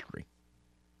history?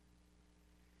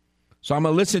 So I'm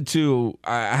going to listen to,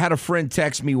 I had a friend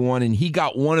text me one, and he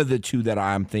got one of the two that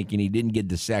I'm thinking. He didn't get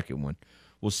the second one.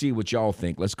 We'll see what y'all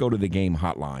think. Let's go to the game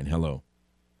hotline. Hello.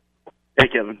 Hey,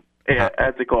 Kevin. Hey, I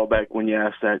had to call back when you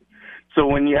asked that. So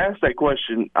when you asked that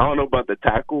question, I don't know about the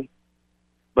tackle,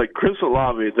 but Chris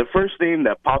Olave, the first name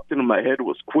that popped into my head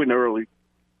was Quinn Early.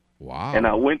 Wow. And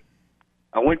I went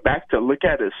back to look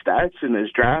at his stats in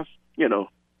his draft,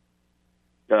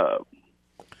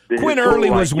 Quinn Early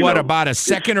was about a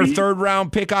second or third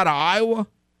round pick out of Iowa?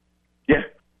 Yeah.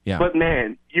 Yeah. But,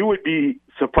 man, you would be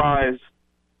surprised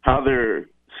how their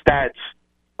stats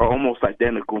are almost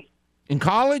identical. In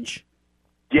college?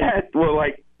 Yeah, well,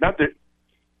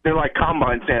 they're like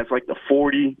combine stats, like the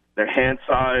 40, their hand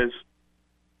size,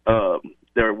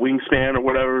 their wingspan or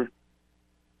whatever.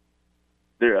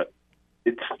 I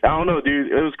don't know,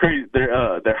 dude. It was crazy.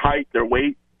 Their height, their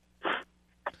weight.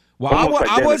 Well,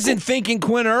 I wasn't thinking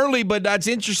Quinn Early, but that's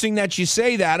interesting that you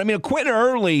say that. I mean, Quinn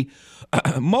Early,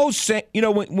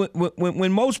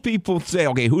 when most people say,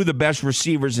 okay, who are the best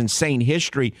receivers in Saint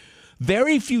history,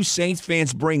 very few Saints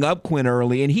fans bring up Quinn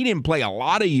Early, and he didn't play a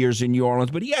lot of years in New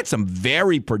Orleans, but he had some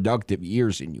very productive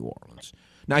years in New Orleans.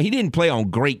 Now, he didn't play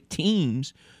on great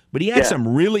teams, but he had some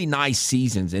really nice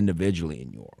seasons individually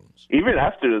in New Orleans. Even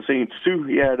after the Saints, too,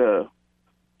 he had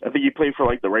I think he played for,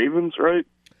 like, the Ravens, right?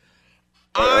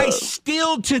 I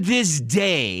still, to this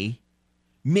day,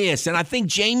 miss, and I think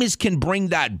Jameis can bring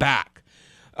that back.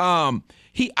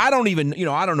 I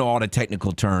don't know all the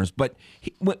technical terms, but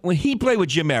when he played with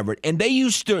Jim Everett, and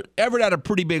Everett had a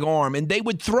pretty big arm, and they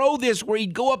would throw this where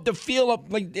he'd go up the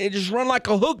field, like they just run like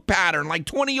a hook pattern, like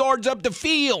 20 yards up the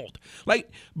field. Like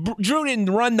Drew didn't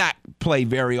run that play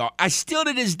very often. I still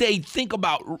to this day think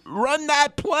about run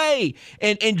that play,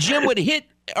 and Jim would hit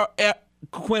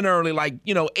Quinn Early,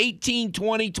 18,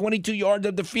 20, 22 yards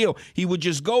up the field. He would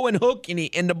just go and hook,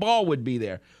 and the ball would be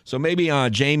there. So maybe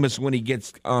Jameis, when he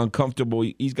gets uncomfortable,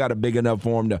 he's got a big enough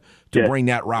for him to bring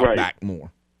that route back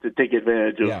more. To take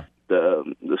advantage of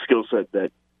the skill set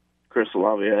that Chris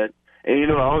Olave had.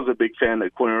 And, I was a big fan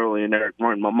of Quinn Early and Eric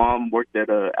Martin. My mom worked at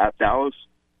Dallas,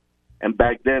 and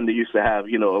back then they used to have,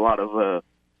 a lot of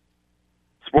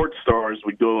sports stars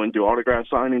would go and do autograph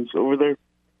signings over there.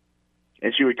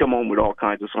 And she would come home with all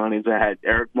kinds of signings. I had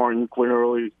Eric Martin, Quinn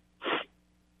Early,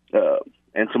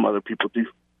 and some other people too.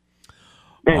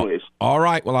 Anyways. All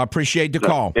right. Well, I appreciate the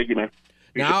call. Thank you, man.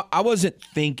 Now, I wasn't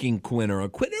thinking Quinn Early.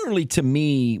 Quinn Early, to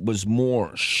me, was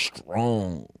more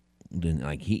strong than,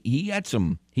 he had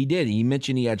some – he did. He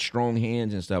mentioned he had strong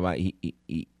hands and stuff.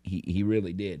 He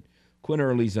really did. Quinn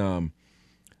Early's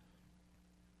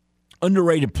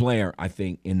underrated player, I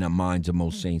think, in the minds of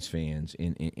most Saints fans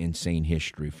in Saint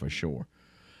history for sure.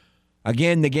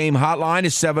 Again, the game hotline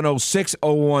is 706-0111,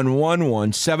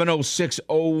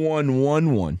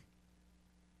 706-0111.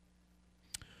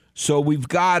 So we've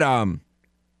got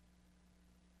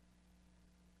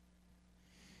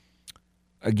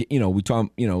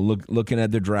looking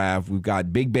at the draft, we've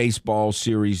got big baseball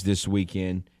series this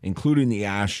weekend, including the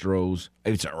Astros.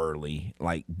 It's early,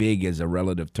 big is a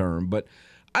relative term, but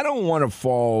I don't want to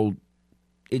fall.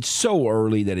 It's so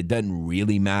early that it doesn't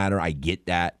really matter. I get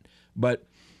that. But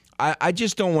I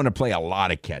just don't want to play a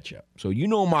lot of catch-up. So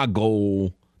my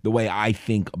goal, the way I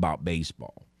think about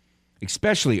baseball,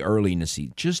 especially early in the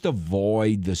season, just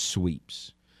avoid the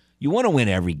sweeps. You want to win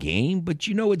every game, but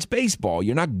it's baseball.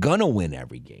 You're not going to win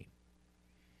every game.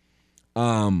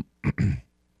 But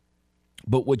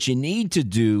what you need to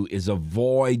do is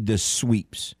avoid the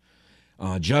sweeps.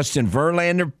 Justin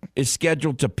Verlander is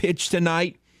scheduled to pitch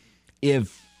tonight.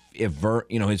 If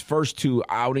his first two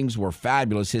outings were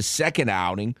fabulous, his second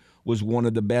outing was one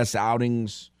of the best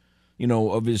outings,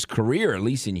 of his career, at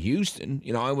least in Houston.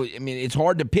 It's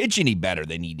hard to pitch any better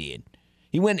than he did.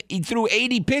 He threw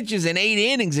 80 pitches in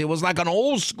 8 innings. It was like an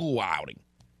old school outing.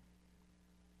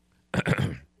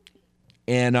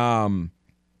 And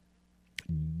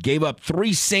gave up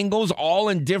 3 singles, all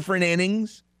in different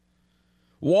innings.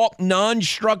 Walked none,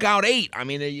 struck out 8.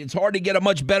 It's hard to get a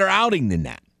much better outing than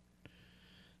that.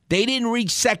 They didn't reach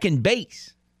second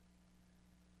base.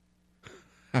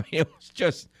 It was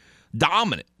just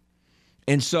dominant.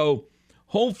 And so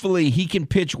hopefully he can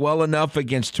pitch well enough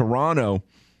against Toronto.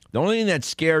 The only thing that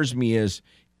scares me is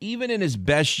even in his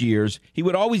best years, he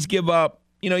would always give up,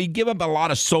 he'd give up a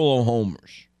lot of solo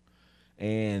homers.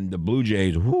 And the Blue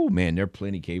Jays, they're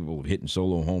plenty capable of hitting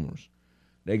solo homers.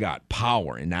 They got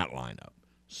power in that lineup.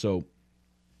 So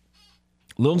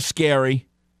a little scary.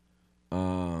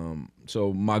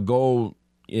 So my goal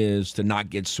is to not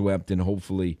get swept, and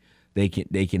hopefully they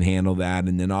can handle that.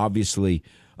 And then obviously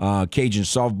Cajun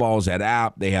softball's at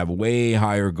App. They have way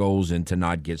higher goals than to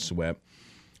not get swept.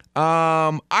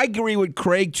 I agree with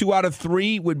Craig. 2 out of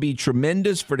 3 would be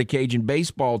tremendous for the Cajun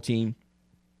baseball team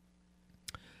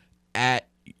at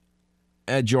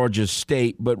Georgia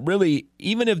State. But really,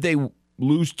 even if they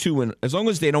lose 2, and as long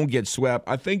as they don't get swept,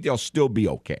 I think they'll still be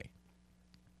okay.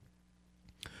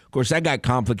 Of course, that got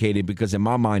complicated because in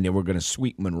my mind they were going to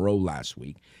sweep Monroe last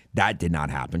week. That did not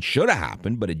happen. Should have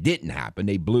happened, but it didn't happen.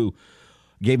 They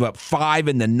gave up 5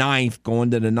 in the 9th,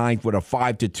 going to the 9th with a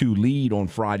 5-2 lead on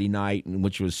Friday night,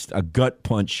 which was a gut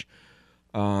punch.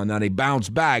 Now they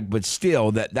bounced back, but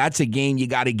still, that's a game you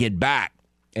got to get back.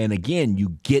 And again,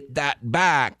 you get that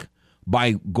back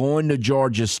by going to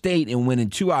Georgia State and winning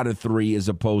 2 out of 3 as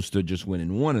opposed to just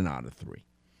winning 1 out of 3.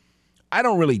 I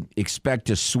don't really expect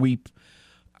to sweep.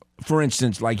 For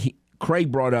instance,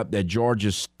 Craig brought up that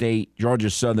Georgia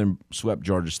Southern swept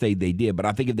Georgia State. They did, but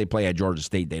I think if they play at Georgia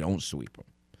State, they don't sweep them.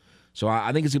 So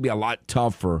I think it's going to be a lot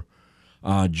tougher.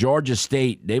 Georgia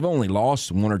State, they've only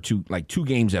lost 1 or 2, 2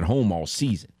 games at home all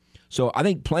season. So I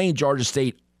think playing Georgia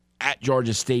State at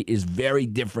Georgia State is very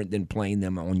different than playing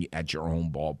them at your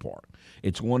home ballpark.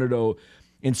 It's one of those.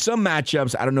 In some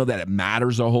matchups, I don't know that it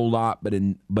matters a whole lot, but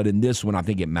in this one, I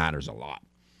think it matters a lot.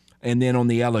 And then on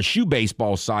the LSU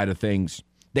baseball side of things,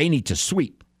 they need to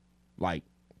sweep. Like,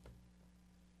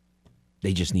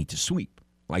 they just need to sweep.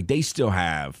 Like, they still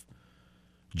have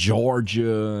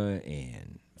Georgia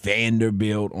and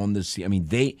Vanderbilt on the. I mean,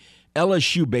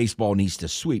 LSU baseball needs to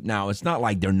sweep. Now, it's not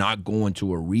like they're not going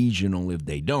to a regional if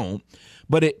they don't,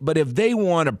 but if they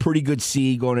want a pretty good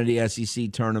seed going to the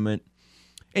SEC tournament,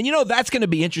 and that's going to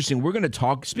be interesting. We're going to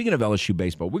talk. Speaking of LSU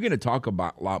baseball, we're going to talk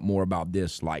about a lot more about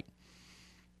this, like,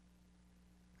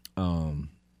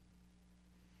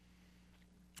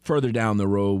 further down the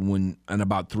road in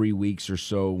about 3 weeks or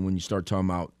so when you start talking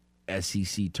about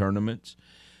SEC tournaments.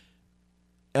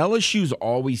 LSU's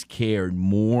always cared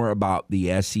more about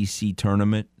the SEC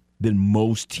tournament than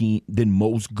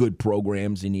most good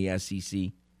programs in the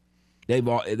SEC.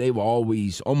 They've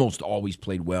almost always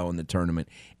played well in the tournament,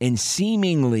 and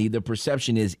seemingly the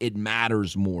perception is it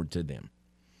matters more to them.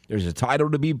 There's a title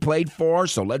to be played for,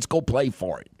 so let's go play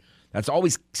for it. That's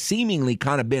always seemingly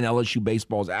kind of been LSU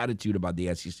baseball's attitude about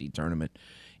the SEC tournament,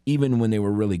 even when they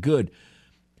were really good.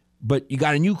 But you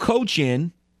got a new coach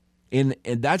in. And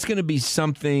that's going to be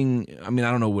something. I mean,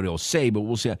 I don't know what he'll say, but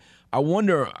we'll see. I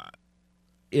wonder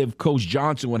if Coach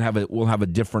Johnson will have a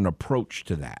different approach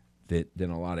to that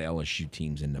than a lot of LSU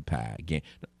teams in the past. Again,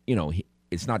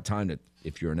 it's not time to.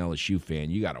 If you're an LSU fan,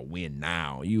 you got to win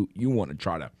now. You want to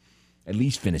try to at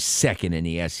least finish second in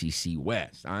the SEC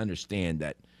West. I understand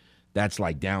that that's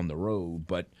like down the road,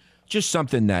 but just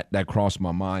something that crossed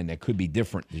my mind that could be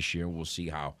different this year. We'll see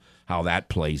how that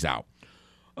plays out.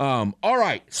 All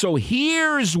right, so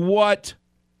here's what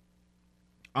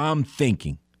I'm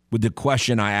thinking with the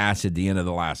question I asked at the end of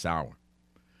the last hour.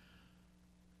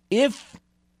 If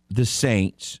the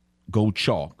Saints go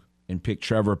chalk and pick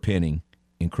Trevor Penning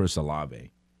and Chris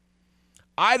Olave,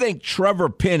 I think Trevor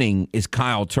Penning is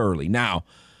Kyle Turley. Now,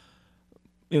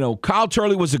 Kyle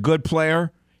Turley was a good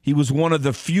player. He was one of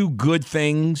the few good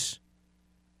things,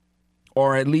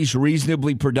 or at least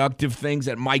reasonably productive things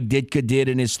that Mike Ditka did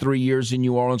in his 3 years in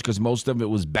New Orleans, because most of it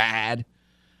was bad.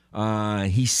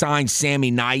 He signed Sammy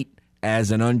Knight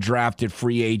as an undrafted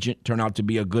free agent, turned out to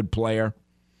be a good player.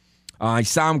 He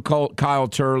signed Kyle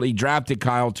Turley, drafted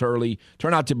Kyle Turley,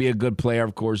 turned out to be a good player.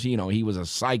 Of course, he was a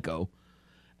psycho.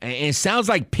 And it sounds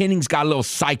like Penning's got a little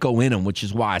psycho in him, which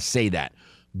is why I say that.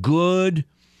 Good,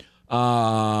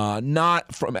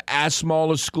 not from as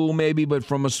small a school maybe, but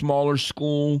from a smaller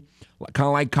school, kind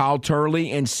of like Kyle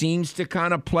Turley, and seems to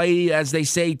kind of play, as they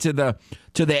say, to the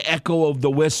echo of the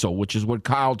whistle, which is what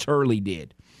Kyle Turley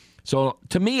did. So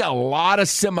to me, a lot of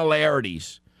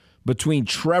similarities between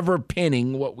Trevor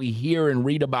Penning, what we hear and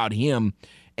read about him,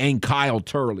 and Kyle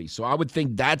Turley. So I would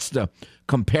think that's the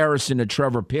comparison to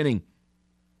Trevor Penning.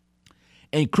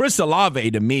 And Chris Olave,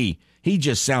 to me, he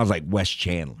just sounds like Wes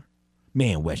Chandler.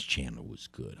 Man, Wes Chandler was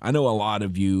good. I know a lot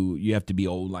of you have to be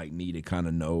old like me to kind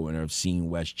of know and have seen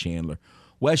Wes Chandler.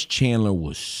 Wes Chandler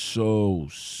was so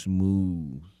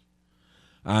smooth.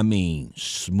 I mean,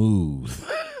 smooth.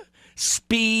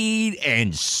 Speed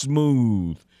and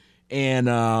smooth. And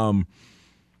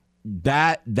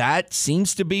that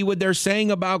seems to be what they're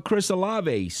saying about Chris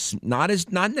Olave. Not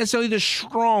necessarily the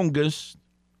strongest.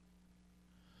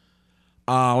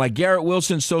 Like Garrett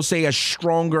Wilson, so say, has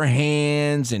stronger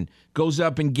hands and goes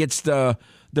up and gets the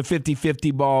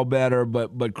 50-50 ball better.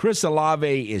 But Chris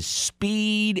Olave is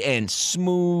speed and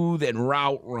smooth and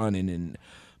route running. And,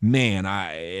 man,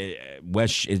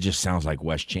 it just sounds like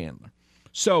Wes Chandler.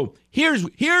 So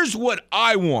here's what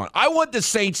I want. I want the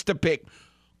Saints to pick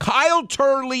Kyle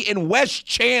Turley and Wes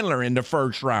Chandler in the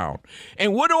first round.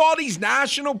 And what do all these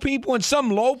national people and some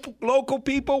local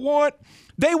people want?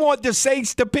 They want the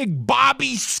Saints to pick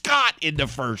Bobby Scott in the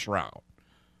first round.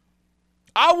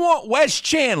 I want Wes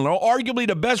Chandler, arguably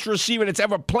the best receiver that's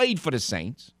ever played for the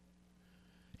Saints,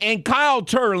 and Kyle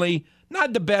Turley,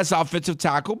 not the best offensive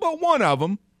tackle, but one of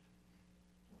them.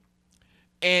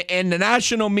 And the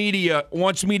national media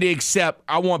wants me to accept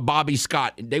I want Bobby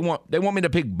Scott. They want me to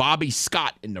pick Bobby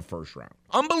Scott in the first round.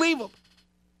 Unbelievable.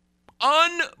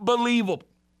 Unbelievable.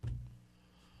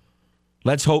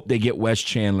 Let's hope they get Wes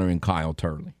Chandler and Kyle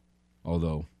Turley.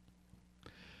 Although,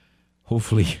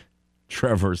 hopefully,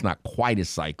 Trevor is not quite as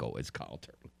psycho as Kyle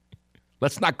Turley.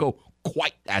 Let's not go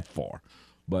quite that far.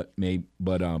 But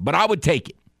I would take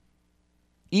it.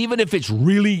 Even if it's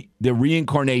really the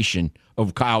reincarnation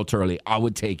of Kyle Turley, I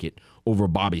would take it over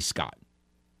Bobby Scott.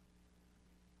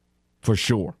 For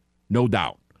sure. No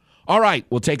doubt. All right,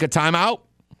 we'll take a timeout.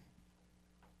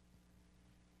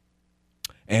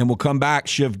 And we'll come back,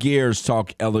 shift gears,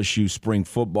 talk LSU spring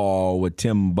football with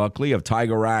Tim Buckley of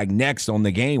Tiger Rag next on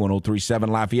The Game, 103.7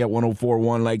 Lafayette,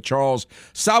 104.1 Lake Charles,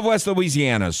 Southwest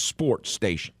Louisiana's sports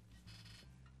station.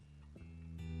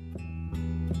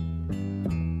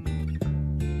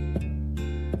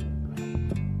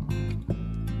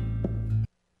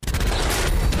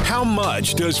 How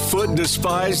much does Foot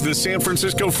despise the San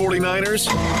Francisco 49ers?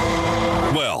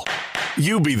 Well,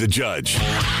 you be the judge.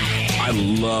 I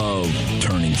love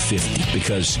turning 50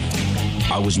 because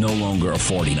I was no longer a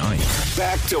 49er.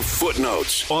 Back to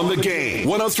Footnotes on The Game,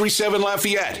 103.7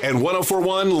 Lafayette and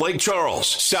 104.1 Lake Charles,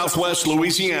 Southwest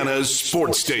Louisiana's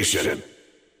sports station.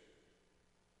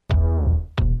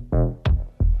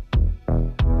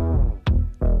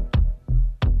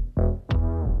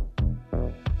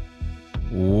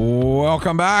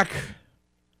 Welcome back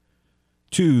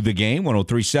to The Game,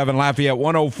 103.7 Lafayette,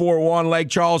 104.1 Lake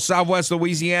Charles, Southwest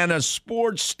Louisiana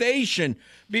sports station.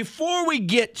 Before we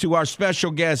get to our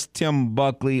special guest, Tim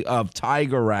Buckley of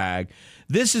Tiger Rag,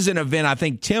 this is an event I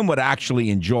think Tim would actually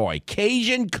enjoy.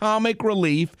 Cajun Comic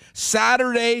Relief,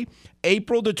 Saturday,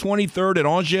 April the 23rd at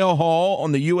Angel Hall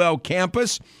on the UL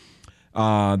campus.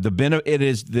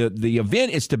 The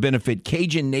event is to benefit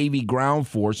Cajun Navy Ground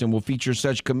Force and will feature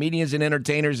such comedians and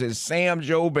entertainers as Sam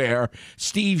Jobert,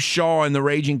 Steve Shaw, and the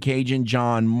Raging Cajun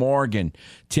John Morgan.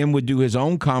 Tim would do his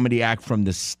own comedy act from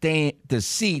the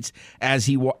seats as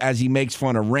he makes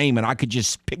fun of Raymond. I could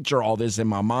just picture all this in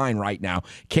my mind right now.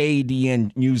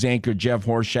 KDN news anchor Jeff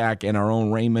Horshak and our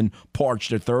own Raymond Parch,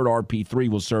 the third RP3,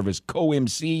 will serve as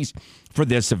co-MCs for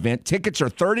this event. Tickets are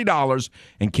 $30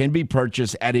 and can be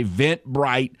purchased at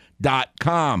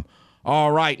eventbrite.com.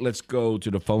 All right, let's go to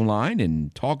the phone line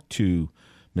and talk to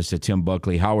Mr. Tim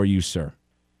Buckley. How are you, sir?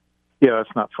 Yeah,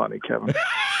 that's not funny, Kevin.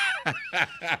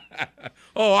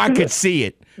 Oh, I could see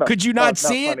it. Could you not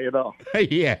see it? Not funny at all.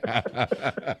 Yeah.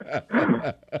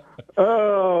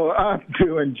 Oh, I'm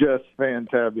doing just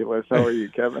fantabulous. How are you,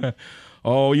 Kevin?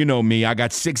 Oh, you know me. I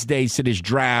got 6 days to this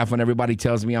draft when everybody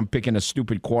tells me I'm picking a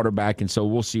stupid quarterback, and so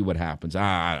we'll see what happens.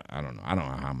 I don't know. I don't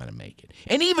know how I'm going to make it.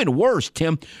 And even worse,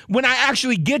 Tim, when I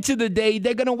actually get to the day,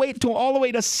 they're going to wait until all the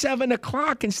way to 7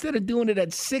 o'clock instead of doing it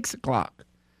at 6 o'clock.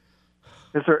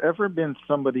 Has there ever been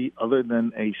somebody other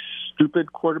than a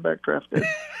stupid quarterback drafted?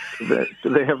 Do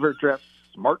they ever draft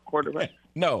smart quarterbacks?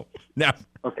 No, never.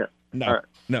 Okay. No, all right.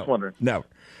 No, just wondering. Never.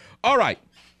 All right.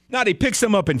 Now, they picks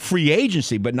them up in free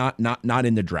agency, but not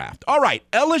in the draft. All right,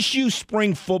 LSU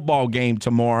spring football game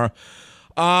tomorrow.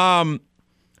 I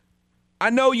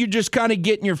know you're just kind of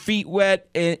getting your feet wet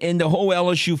in the whole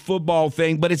LSU football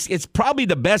thing, but it's probably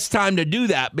the best time to do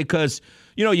that because,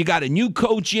 you know, you got a new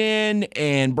coach in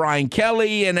and Brian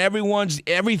Kelly and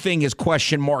everything is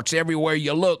question marks everywhere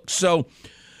you look. So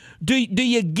do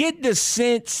you get the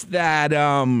sense that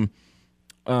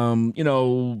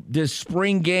this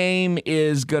spring game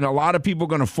is a lot of people are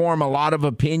going to form a lot of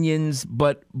opinions,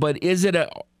 but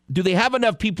do they have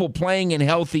enough people playing and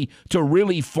healthy to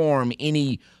really form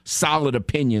any solid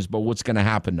opinions about what's going to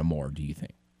happen tomorrow, do you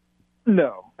think?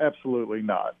 No, absolutely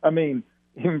not. I mean,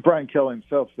 even Brian Kelly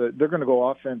himself said they're going to go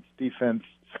offense, defense,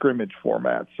 scrimmage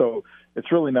format. So it's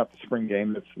really not the spring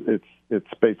game. It's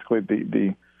basically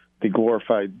the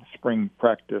glorified spring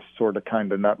practice sort of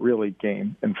kind of not really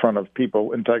game in front of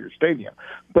people in Tiger Stadium.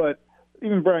 But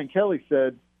even Brian Kelly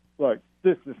said, look,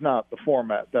 this is not the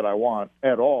format that I want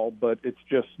at all, but it's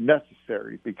just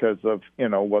necessary because of,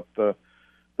 what the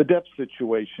depth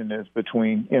situation is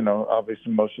between,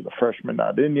 obviously most of the freshmen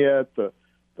not in yet, the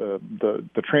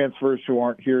transfers who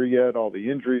aren't here yet, all the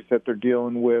injuries that they're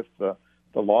dealing with, the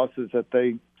losses that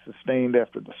they sustained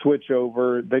after the switch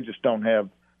over. They just don't have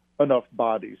enough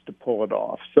bodies to pull it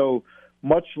off. So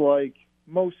much like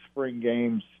most spring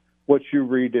games, what you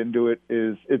read into it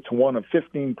is it's one of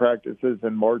 15 practices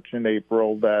in March and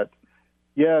April that,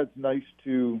 it's nice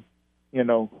to,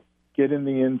 get in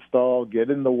the install, get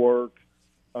in the work,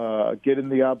 get in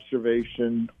the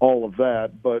observation, all of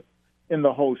that. But in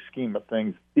the whole scheme of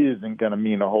things, isn't going to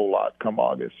mean a whole lot come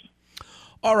August.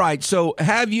 All right. So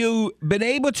have you been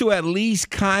able to at least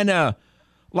kind of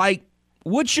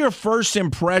what's your first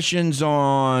impressions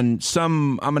on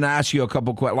I'm going to ask you a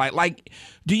couple questions. Like,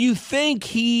 do you think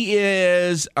he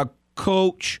is a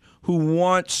coach who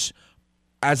wants,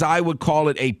 as I would call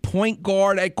it, a point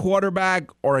guard at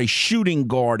quarterback or a shooting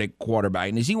guard at quarterback?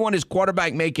 And does he want his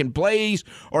quarterback making plays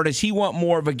or does he want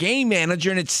more of a game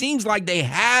manager? And it seems like they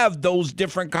have those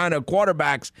different kind of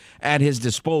quarterbacks at his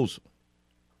disposal.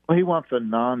 Well, he wants a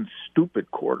non-stupid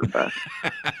quarterback.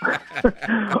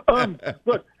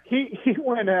 Look, he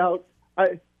went out.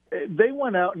 They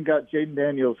went out and got Jaden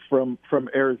Daniels from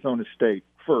Arizona State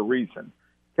for a reason.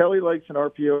 Kelly likes an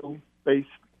RPO-based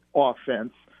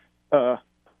offense.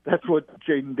 That's what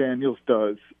Jaden Daniels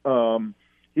does.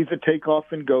 He's a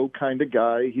take-off-and-go kind of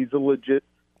guy. He's a legit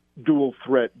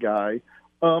dual-threat guy.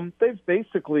 They've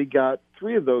basically got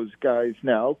three of those guys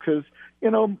now because,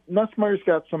 Nussmeier's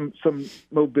got some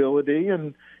mobility,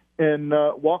 and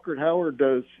Walker Howard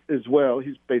does as well.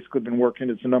 He's basically been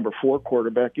working as the number 4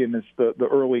 quarterback in as the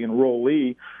early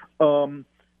enrollee.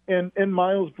 And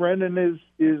Miles Brennan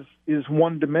is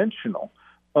one-dimensional.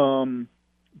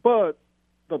 But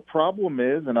the problem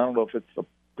is, and I don't know if it's a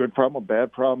good problem, a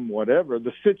bad problem, whatever,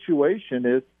 the situation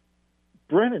is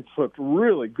Brennan's looked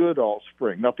really good all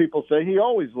spring. Now, people say he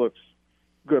always looks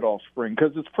good all spring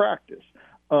because it's practice.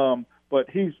 But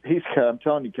he's got, I'm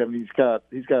telling you, Kevin, he's got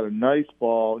a nice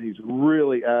ball. He's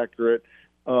really accurate.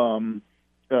 He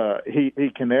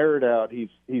can air it out. He's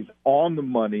on the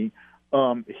money.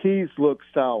 He's looked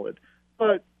solid.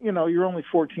 But, you're only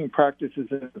 14 practices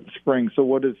in the spring, so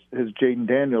what has Jaden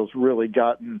Daniels really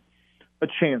gotten a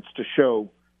chance to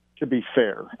show, to be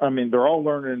fair? I mean, they're all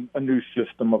learning a new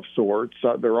system of sorts.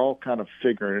 They're all kind of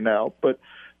figuring it out. But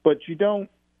you don't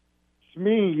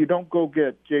go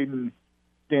get Jaden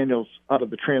Daniels out of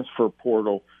the transfer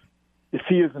portal if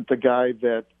he isn't the guy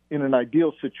that, in an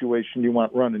ideal situation, you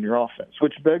want running your offense,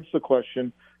 which begs the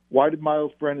question, why did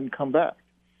Miles Brennan come back?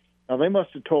 Now, they must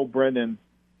have told Brennan,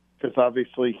 because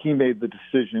obviously he made the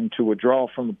decision to withdraw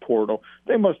from the portal.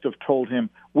 They must have told him,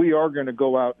 we are going to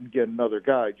go out and get another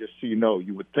guy, just so you know.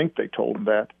 You would think they told him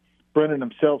that. Brennan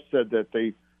himself said that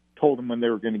they told him when they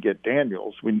were going to get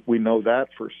Daniels. We know that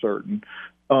for certain.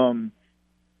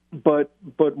 But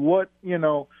what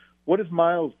does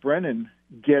Miles Brennan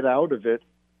get out of it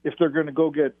if they're going to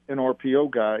go get an RPO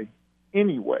guy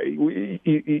anyway?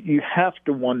 You have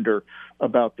to wonder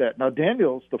about that. Now,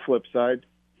 Daniels, the flip side,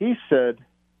 he said,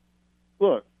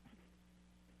 look,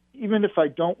 even if I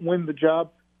don't win the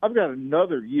job, I've got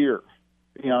another year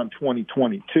beyond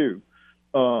 2022.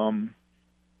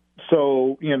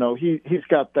 So, he's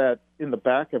got that in the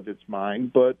back of his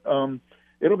mind, but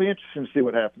it'll be interesting to see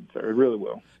what happens there. It really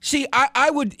will. See, I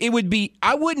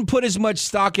wouldn't put as much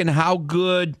stock in how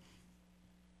good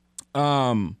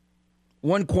one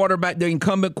quarterback, the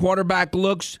incumbent quarterback,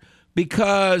 looks,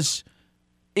 because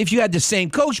if you had the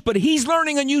same coach, but he's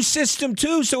learning a new system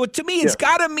too. So to me, it's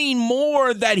got to mean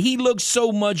more that he looks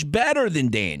so much better than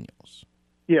Daniels.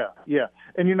 Yeah.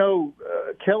 And,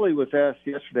 Kelly was asked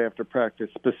yesterday after practice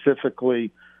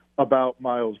specifically about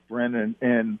Miles Brennan,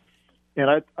 and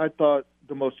I thought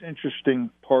the most interesting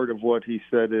part of what he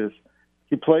said is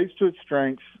he plays to his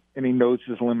strengths and he knows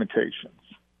his limitations.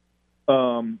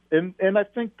 And I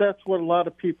think that's what a lot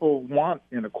of people want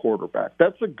in a quarterback.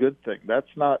 That's a good thing. That's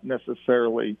not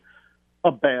necessarily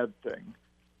a bad thing.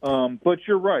 But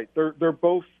you're right. They're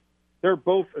both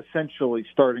essentially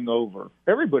starting over.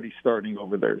 Everybody's starting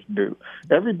over there is new.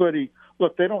 Everybody,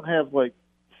 look, they don't have like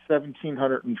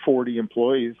 1,740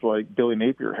 employees like Billy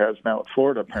Napier has now at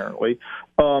Florida, apparently.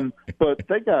 But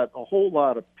they got a whole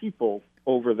lot of people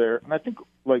over there, and I think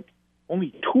like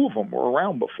only 2 of them were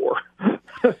around before.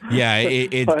 Yeah,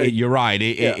 you're right.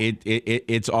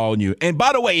 It's all new. And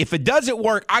by the way, if it doesn't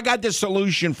work, I got the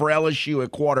solution for LSU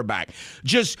at quarterback.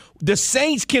 Just the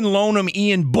Saints can loan him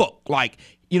Ian Book, and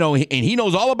he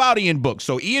knows all about Ian Book.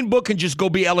 So Ian Book can just go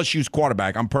be LSU's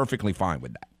quarterback. I'm perfectly fine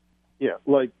with that. Yeah,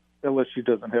 like LSU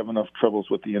doesn't have enough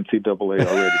troubles with the NCAA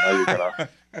already.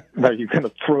 Now you're gonna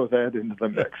throw that into the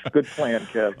mix. Good plan,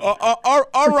 Kev.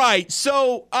 All right.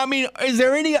 So, I mean, is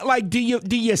there any do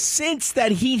you sense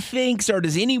that he thinks, or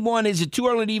is it too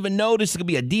early to even know this could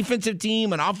be a defensive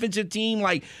team, an offensive team,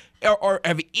 or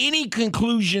have any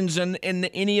conclusions in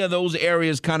any of those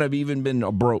areas kind of even been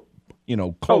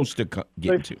close to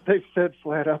getting to? They've said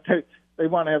flat out they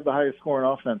want to have the highest scoring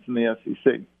offense in the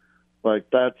SEC.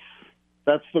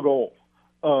 That's the goal.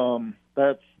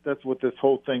 That's what this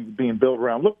whole thing's being built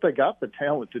around. Look, they got the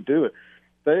talent to do it.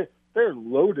 They're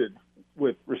loaded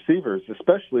with receivers,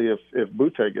 especially if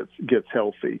Butte gets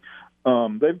healthy.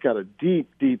 They've got a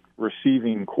deep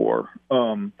receiving core.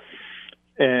 And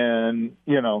even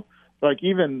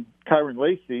Kyron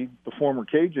Lacy, the former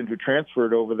Cajun who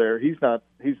transferred over there, he's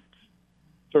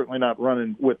certainly not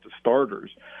running with the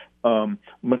starters.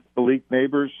 Malik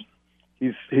Neighbors,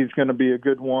 he's going to be a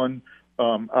good one.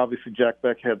 Obviously, Jack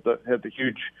Beck had the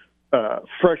huge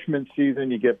freshman season.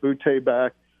 You get Butte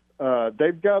back.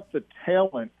 They've got the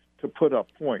talent to put up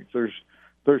points.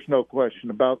 There's no question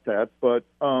about that. But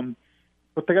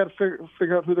they got to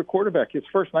figure out who their quarterback is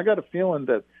first. And I got a feeling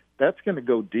that's going to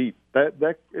go deep. That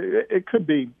it could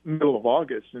be middle of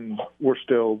August, and we're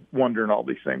still wondering all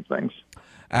these same things.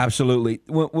 Absolutely.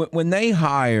 When they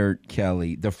hired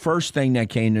Kelly, the first thing that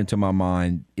came into my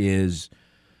mind is,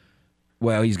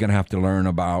 well, he's going to have to learn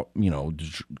about,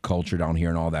 culture down here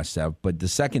and all that stuff. But the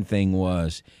second thing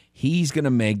was he's going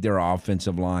to make their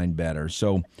offensive line better.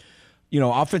 So,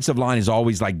 offensive line is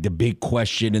always like the big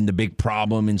question and the big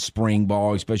problem in spring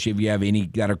ball, especially if you have any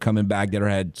that are coming back that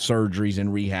had surgeries and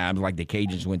rehabs like the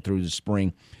Cajuns went through this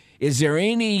spring. Is there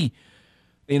any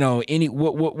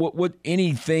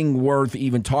anything worth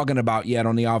even talking about yet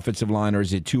on the offensive line, or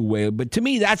is it too way? But to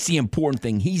me, that's the important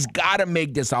thing. He's got to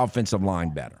make this offensive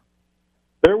line better.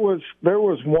 There was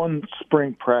one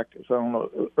spring practice. I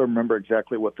don't remember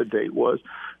exactly what the date was,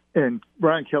 and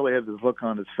Brian Kelly had this look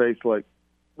on his face like,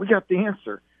 we got the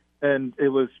answer. And it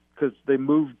was because they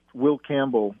moved Will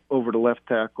Campbell over to left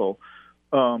tackle,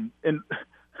 and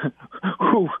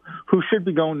who should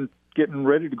be getting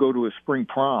ready to go to his spring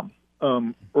prom.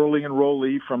 Early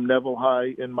enrollee from Neville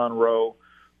High in Monroe.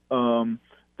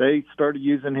 They started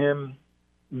using him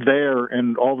there,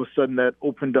 and all of a sudden that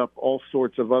opened up all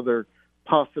sorts of other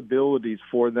possibilities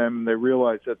for them. And they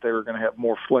realized that they were going to have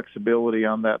more flexibility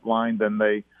on that line than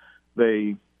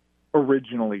they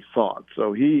originally thought.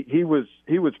 So he was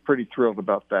pretty thrilled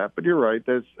about that. But you're right,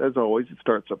 as always, it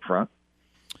starts up front.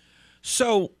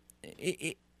 So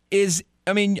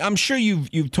I'm sure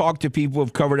you've talked to people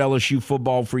who've covered LSU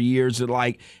football for years.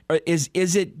 Like, is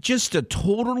it just a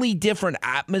totally different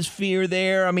atmosphere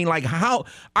there? I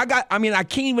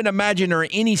can't even imagine there are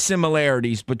any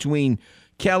similarities between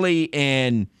Kelly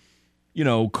and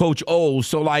Coach O.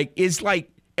 So is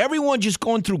everyone just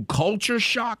going through culture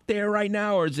shock there right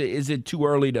now, or is it too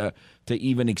early to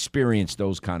even experience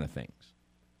those kind of things?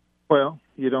 Well,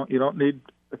 you don't need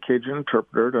a Cajun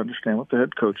interpreter to understand what the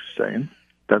head coach is saying.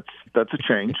 That's a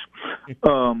change.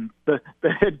 The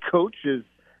head coach is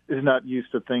not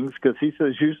used to things because he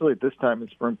says usually at this time in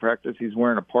spring practice he's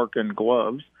wearing a parka and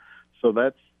gloves, so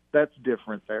that's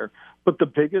different there. But the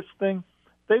biggest thing,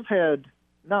 they've had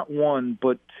not one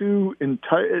but two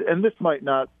entire, and this might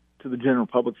not to the general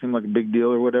public seem like a big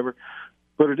deal or whatever,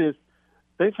 but it is.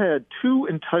 They've had two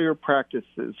entire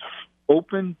practices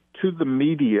open to the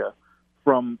media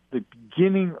from the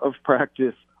beginning of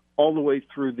practice all the way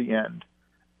through the end.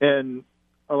 And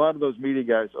a lot of those media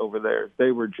guys over there,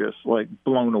 they were just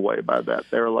blown away by that.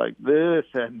 They were like, this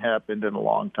hadn't happened in a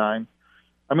long time.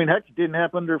 I mean, heck, it didn't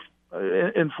happen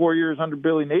in 4 years under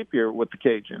Billy Napier with the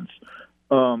Cajuns.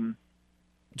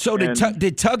 So did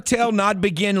Tugtail not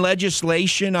begin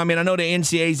legislation? I mean, I know the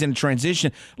NCAA's in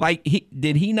transition.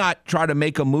 Did he not try to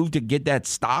make a move to get that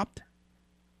stopped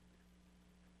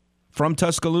from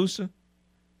Tuscaloosa?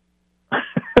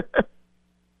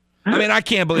 I mean, I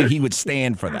can't believe he would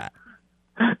stand for that.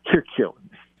 You're killing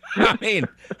me. I mean,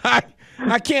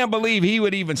 I can't believe he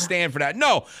would even stand for that.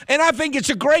 No, and I think it's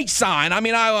a great sign. I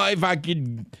mean, if I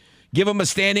could give him a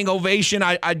standing ovation,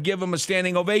 I'd give him a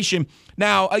standing ovation.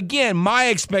 Now, again, my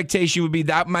expectation would be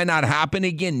that might not happen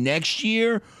again next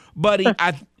year, but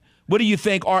what do you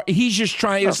think? Or he's just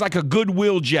trying, it's like a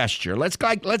goodwill gesture. Let's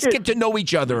get to know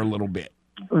each other a little bit.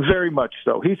 Very much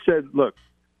so. He said, look,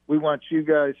 we want you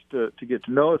guys to get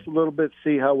to know us a little bit,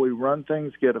 see how we run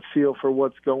things, get a feel for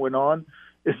what's going on.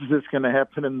 Is this going to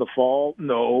happen in the fall?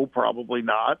 No, probably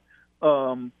not.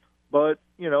 But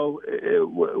we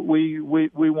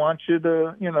want you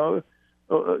to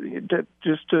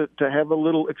to have a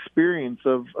little experience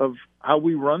of how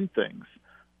we run things.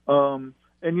 And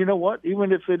you know what?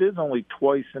 Even if it is only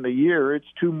twice in a year, it's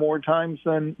two more times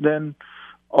than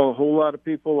a whole lot of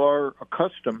people are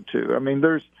accustomed to. I mean,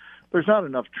 there's not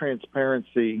enough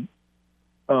transparency,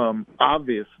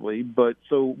 obviously, but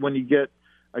so when you get,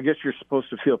 I guess you're supposed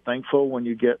to feel thankful when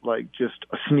you get just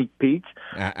a sneak peek.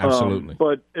 Absolutely.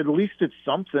 But at least it's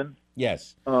something.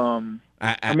 Yes. I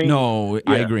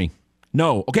agree.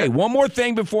 No. Okay, one more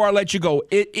thing before I let you go.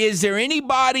 Is there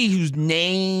anybody whose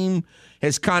name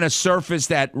has kind of surfaced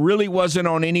that really wasn't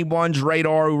on anyone's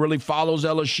radar who really follows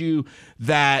LSU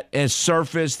that has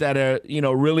surfaced that are,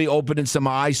 really opening some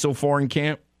eyes so far in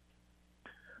camp?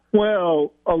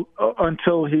 Well,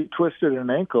 until he twisted an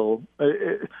ankle,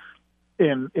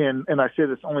 and I say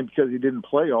this only because he didn't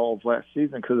play all of last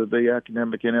season because of the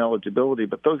academic ineligibility,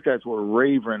 but those guys were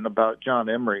raving about John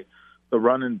Emery, the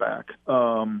running back,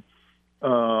 and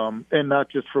not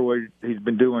just for what he's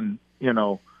been doing,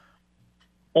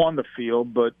 on the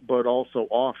field, but also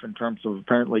off in terms of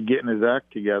apparently getting his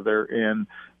act together. And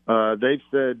they've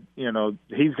said,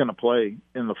 he's going to play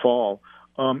in the fall.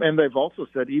 And they've also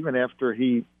said even after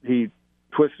he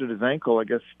twisted his ankle, I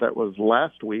guess that was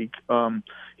last week,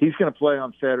 he's going to play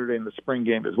on Saturday in the spring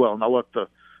game as well. Now, look, the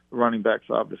running backs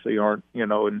obviously aren't,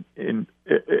 in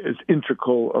as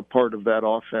integral a part of that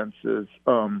offense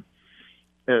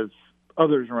as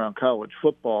others around college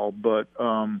football. But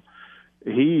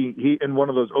he in one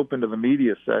of those open to the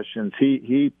media sessions,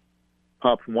 he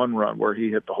popped one run where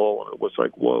he hit the hole, and it was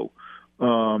like, whoa.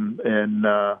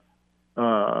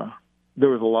 There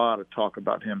was a lot of talk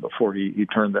about him before he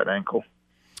turned that ankle.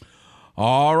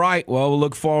 All right. Well, we'll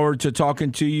look forward to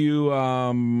talking to you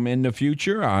in the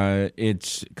future.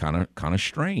 It's kind of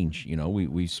strange.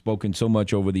 We've spoken so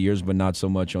much over the years, but not so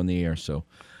much on the air. So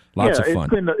lots of fun.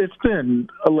 It's been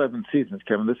 11 seasons,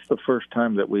 Kevin. This is the first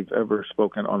time that we've ever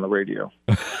spoken on the radio.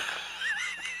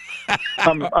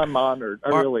 I'm honored. I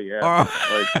really am.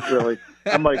 Really,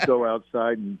 I might go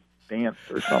outside and dance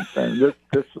or something. This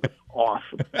is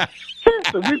awesome.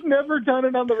 Seriously, we've never done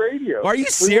it on the radio. Are you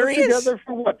serious? We worked together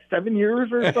for 7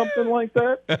 years or something like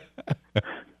that?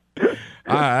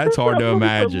 That's hard to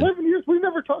imagine. 11 years, we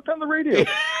never talked on the radio.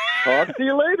 Talk to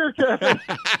you later, Kevin.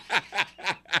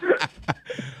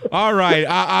 All right.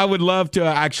 I would love to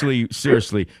actually,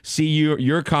 seriously, see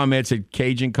your comments at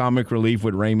Cajun Comic Relief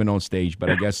with Raymond on stage. But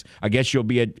I guess you'll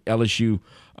be at LSU,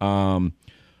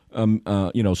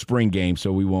 spring game,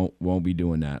 so we won't be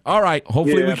doing that. All right.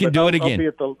 Hopefully we can do it again.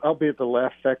 I'll be at the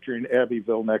Laugh Factory in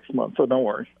Abbeville next month, so don't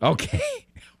worry. Okay.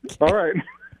 All right.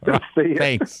 See you.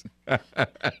 Thanks.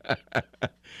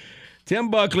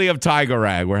 Tim Buckley of Tiger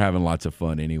Rag. We're having lots of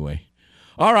fun anyway.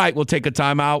 All right, we'll take a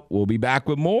timeout. We'll be back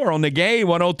with more on the game.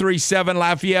 103.7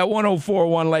 Lafayette,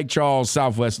 104.1 Lake Charles,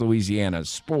 Southwest Louisiana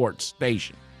Sports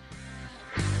Station.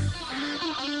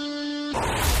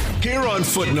 Here on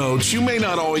Footnotes, you may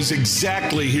not always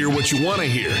exactly hear what you want to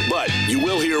hear, but you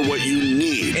will hear what you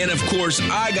need. And, of course,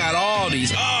 I got all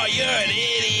these, oh, you're an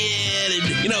idiot.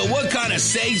 And, what kind of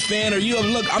Saints fan are you?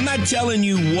 Look, I'm not telling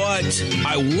you what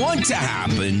I want to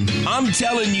happen. I'm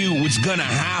telling you what's going to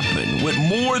happen. What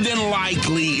more than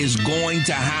likely is going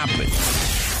to happen.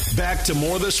 Back to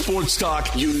more of the sports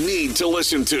talk you need to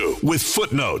listen to with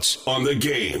Footnotes on the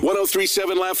game.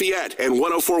 103.7 Lafayette and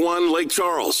 104.1 Lake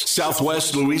Charles,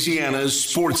 Southwest Louisiana's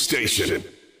sports station.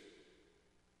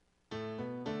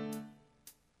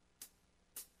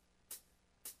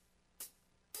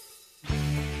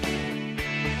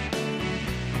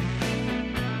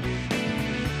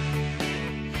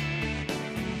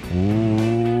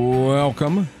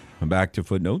 Welcome back to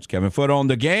Footnotes. Kevin Foote on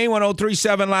the game.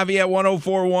 103.7 Lafayette,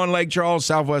 104.1 Lake Charles,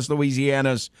 Southwest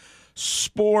Louisiana's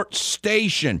sports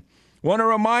station. Want to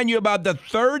remind you about the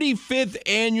 35th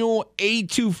annual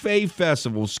Etouffee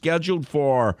Festival, scheduled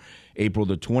for April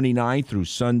the 29th through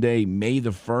Sunday, May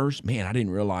the 1st. Man, I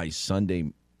didn't realize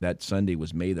that Sunday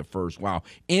was May the 1st. Wow.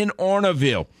 In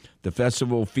Orneville. The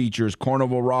festival features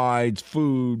carnival rides,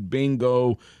 food,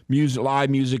 bingo, live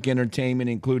music entertainment,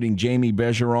 including Jamie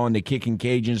Bergeron, the Kicking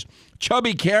Cajuns,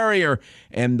 Chubby Carrier,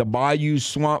 and the Bayou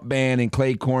Swamp Band, and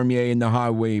Clay Cormier and the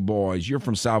Highway Boys. You're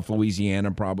from South Louisiana,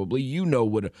 probably. You know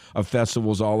what a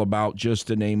festival's all about, just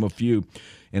to name a few.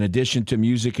 In addition to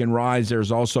music and rides, there's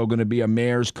also going to be a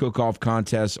mayor's cook-off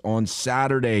contest on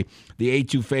Saturday, the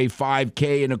Etouffee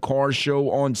 5K and a car show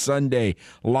on Sunday.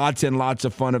 Lots and lots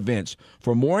of fun events.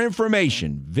 For more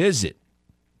information, visit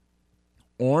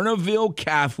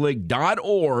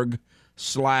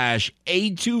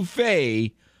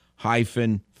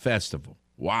ornevillecatholic.org/Etouffee-festival.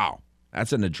 Wow,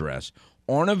 that's an address.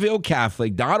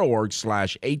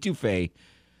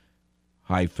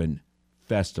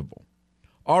 ornevillecatholic.org/Etouffee-festival.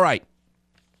 All right.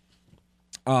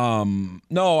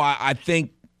 No, I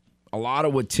think a lot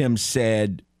of what Tim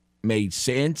said made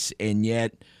sense, and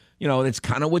yet, it's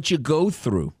kind of what you go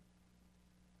through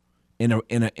in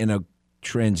a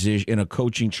transition, in a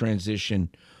coaching transition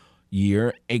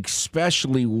year,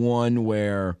 especially one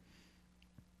where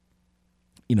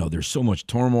there's so much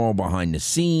turmoil behind the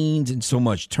scenes and so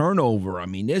much turnover. I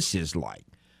mean, this is like,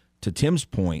 to Tim's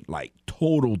point, like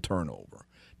total turnover.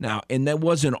 Now, and that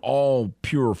wasn't all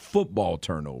pure football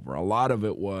turnover. A lot of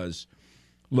it was,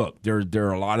 look, there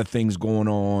are a lot of things going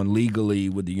on legally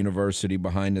with the university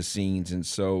behind the scenes, and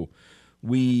so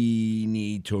we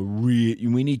need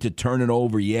to turn it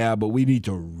over, yeah, but we need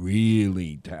to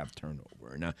really have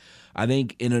turnover. Now, I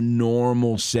think in a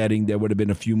normal setting there would have been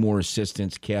a few more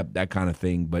assistants kept, that kind of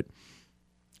thing, but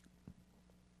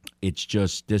it's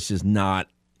just, this is not,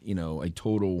 a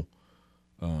total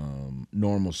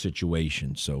normal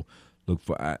situation. So look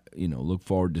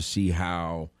forward to see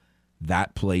how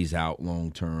that plays out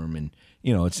long term. And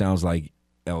it sounds like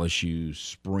LSU's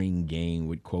spring game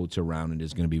with quotes around it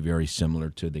is going to be very similar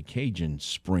to the Cajun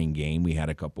spring game we had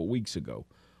a couple weeks ago.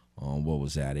 What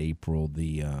was that? April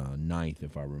the 9th,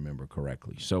 if I remember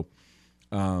correctly. So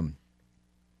 2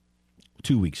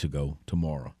 weeks ago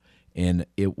tomorrow. And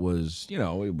it was,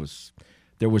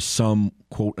 there was some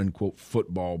quote-unquote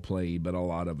football played, but a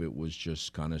lot of it was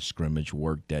just kind of scrimmage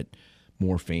work that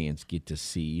more fans get to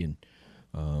see. And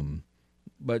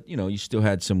but, you still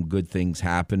had some good things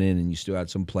happening, and you still had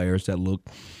some players that looked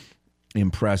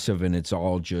impressive, and it's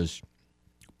all just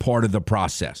part of the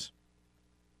process.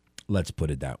 Let's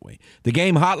put it that way. The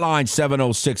game hotline,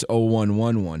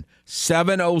 706-0111.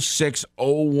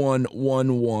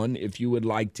 706-0111 if you would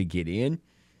like to get in.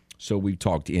 So we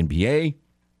talked NBA.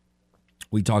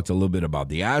 We talked a little bit about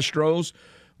the Astros.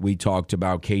 We talked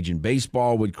about Cajun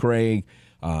baseball with Craig.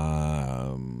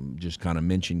 Just kind of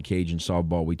mentioned Cajun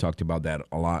softball. We talked about that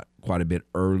quite a bit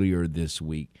earlier this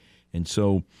week. And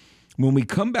so when we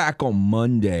come back on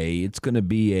Monday, it's going to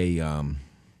be a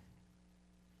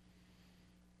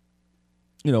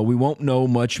we won't know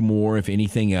much more, if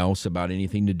anything else, about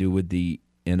anything to do with the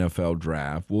NFL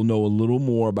draft. We'll know a little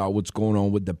more about what's going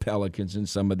on with the Pelicans and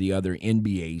some of the other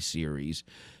NBA series.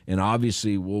 And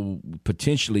obviously, we'll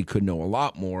potentially could know a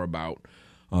lot more about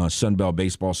Sunbelt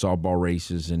baseball, softball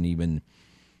races, and even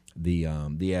the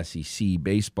SEC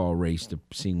baseball race,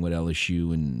 seeing what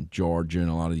LSU and Georgia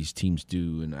and a lot of these teams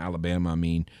do, and Alabama,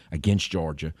 against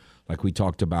Georgia, like we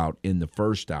talked about in the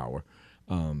first hour.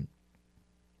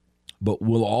 But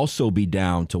we'll also be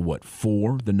down to,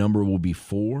 4? The number will be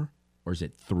 4, or is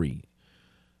it 3?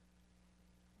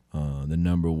 The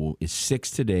number is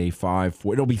 6 today, 5,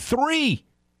 4. It'll be 3.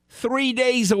 3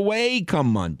 days away come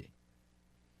Monday.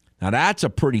 Now, that's a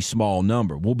pretty small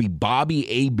number. We'll be Bobby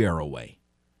Hebert away.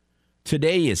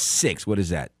 Today is 6. What is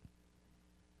that?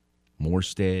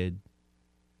 Morstead,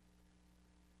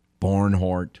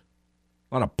 Barnhart.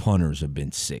 A lot of punters have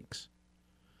been 6.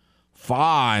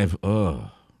 5, ugh.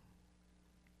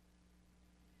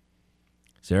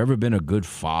 Has there ever been a good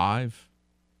 5?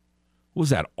 Who was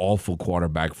that awful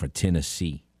quarterback for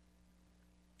Tennessee?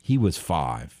 He was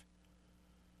 5.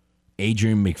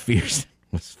 Adrian McPherson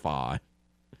was 5.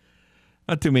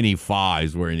 Not too many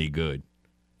 5s were any good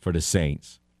for the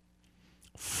Saints.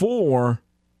 4,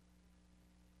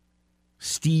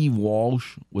 Steve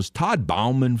Walsh. Was Todd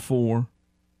Bauman 4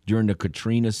 during the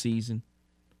Katrina season?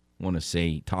 I want to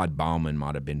say Todd Bauman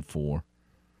might have been 4.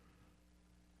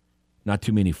 Not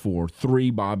too many 4. 3,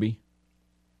 Bobby.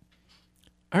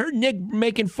 I heard Nick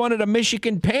making fun of the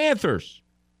Michigan Panthers.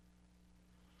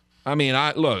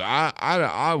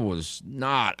 I was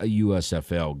not a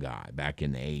USFL guy back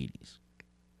in the 80s.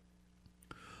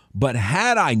 But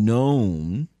had I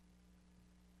known,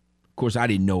 of course I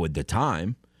didn't know at the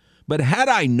time, but had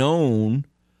I known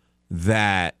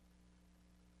that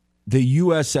the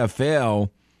USFL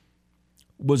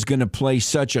was going to play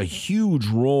such a huge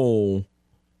role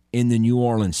in the New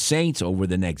Orleans Saints over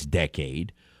the next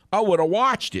decade, I would have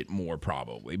watched it more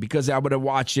probably, because I would have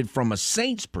watched it from a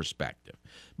Saints perspective.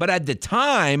 But at the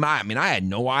time, I had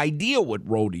no idea what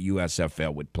role the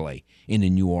USFL would play in the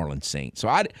New Orleans Saints. So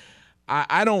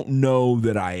I don't know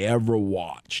that I ever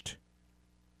watched.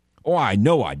 Oh, I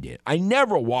know I did. I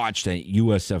never watched a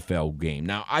USFL game.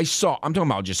 Now, I'm talking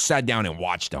about just sat down and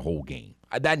watched the whole game.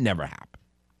 That never happened.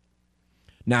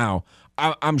 Now,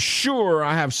 I'm sure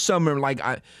I have some,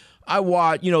 I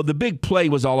watched, the big play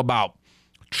was all about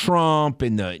Trump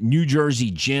and the New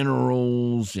Jersey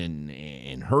Generals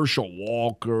and Herschel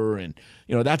Walker, and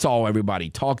that's all everybody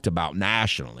talked about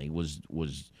nationally was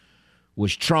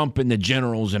Trump and the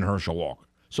Generals and Herschel Walker.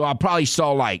 So I probably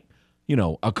saw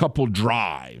a couple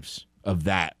drives of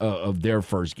that of their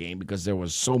first game, because there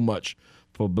was so much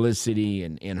publicity,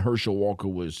 and Herschel Walker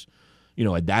was,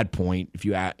 at that point, if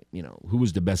you ask, who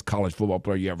was the best college football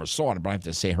player you ever saw, I'd have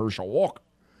to say Herschel Walker.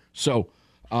 So,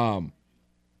 and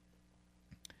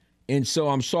so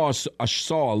I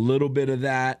saw a little bit of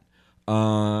that.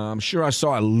 I'm sure I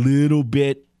saw a little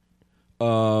bit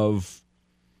of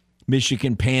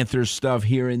Michigan Panthers stuff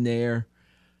here and there,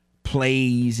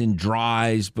 plays and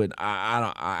drives, but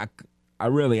I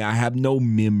have no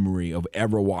memory of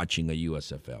ever watching a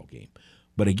USFL game.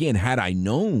 But again, had I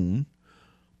known,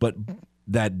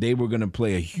 that they were going to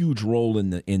play a huge role in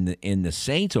the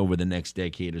Saints over the next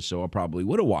decade or so, I probably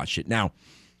would have watched it. Now,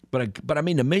 but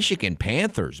the Michigan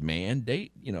Panthers, man, they,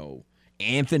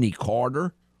 Anthony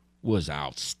Carter was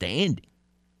outstanding.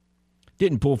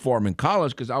 Didn't pull for him in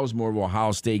college because I was more of an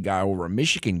Ohio State guy over a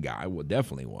Michigan guy. Well,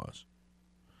 definitely was.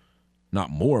 Not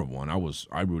more of one.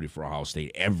 I rooted for Ohio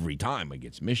State every time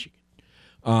against Michigan.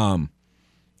 And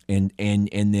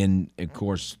then of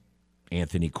course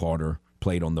Anthony Carter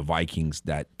played on the Vikings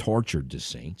that tortured the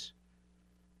Saints.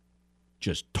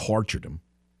 Just tortured them.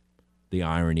 The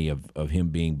irony of him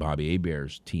being Bobby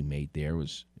Hebert's teammate there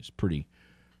is pretty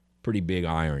big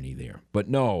irony there. But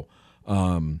no,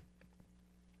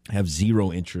 have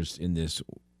zero interest in this.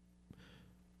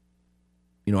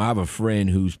 You know, I have a friend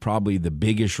who's probably the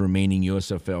biggest remaining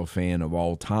USFL fan of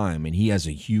all time, and he has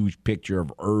a huge picture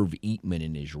of Irv Eatman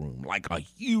in his room, like a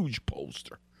huge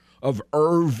poster of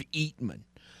Irv Eatman.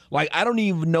 Like, I don't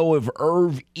even know if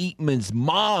Irv Eatman's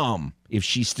mom, if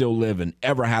she's still living,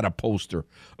 ever had a poster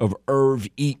of Irv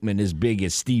Eatman as big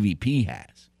as Stevie P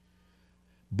has.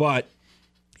 But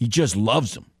he just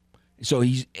loves him. So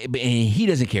he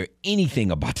doesn't care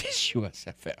anything about this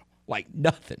USFL. Like,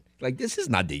 nothing. Like, this is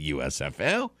not the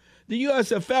USFL. The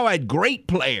USFL had great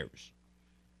players.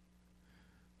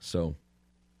 So,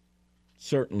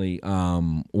 certainly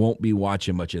won't be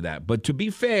watching much of that. But to be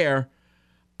fair,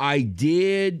 I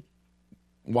did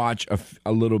watch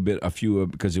a little bit, a few,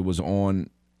 because it was on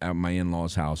at my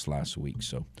in-laws' house last week.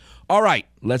 So, all right,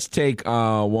 let's take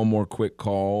one more quick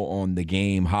call on the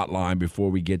game hotline before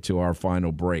we get to our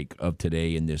final break of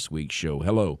today in this week's show.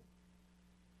 Hello.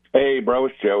 Hey, bro,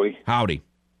 it's Joey. Howdy.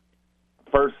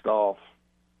 First off,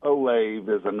 Olave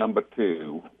is a number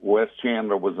 2. Wes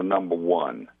Chandler was a number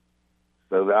 1.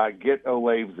 So I get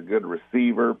Olave's a good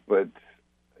receiver, but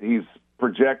he's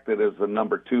projected as a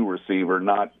number 2 receiver,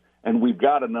 and we've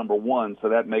got a number 1, so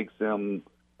that makes him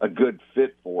a good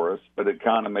fit for us. But it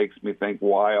kind of makes me think,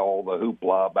 why all the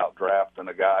hoopla about drafting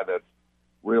a guy that's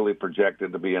really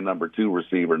projected to be a number 2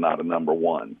 receiver, not a number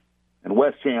 1? And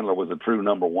Wes Chandler was a true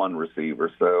number 1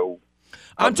 receiver, so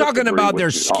I'm talking about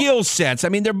their skill sets. I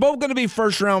mean, they're both going to be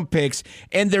first-round picks,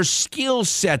 and their skill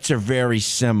sets are very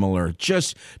similar.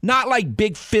 Just not like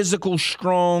big, physical,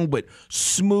 strong, but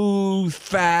smooth,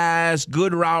 fast,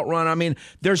 good route run. I mean,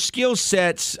 their skill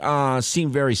sets seem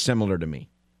very similar to me.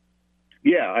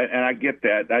 Yeah, and I get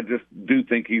that. I just do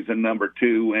think he's a number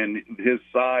 2, and his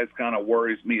size kind of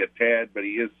worries me a tad, but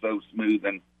he is so smooth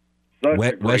and such a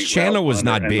great Wes Chandler was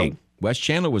runner. not big. Wes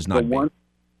Chandler was not big.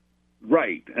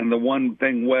 Right, and the one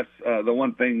thing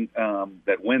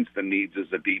that Winston needs is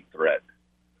a deep threat.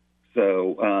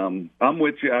 So I'm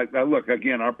with you. I look,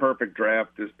 again, our perfect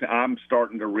draft is. I'm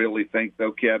starting to really think,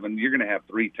 though, Kevin, you're going to have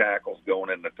 3 tackles going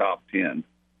in the top 10.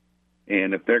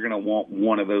 And if they're going to want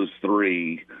one of those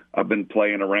 3, I've been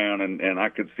playing around, and I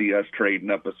could see us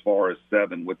trading up as far as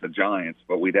 7 with the Giants,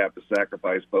 but we'd have to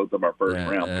sacrifice both of our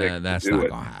first-round picks. That's not going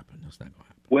to happen. That's not going to happen.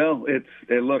 Well,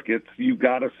 you've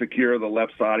got to secure the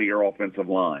left side of your offensive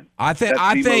line. I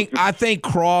think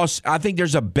Cross. I think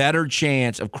there's a better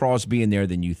chance of Cross being there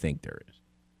than you think there is.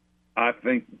 I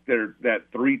think that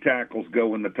 3 tackles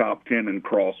go in the top 10, and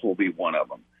Cross will be one of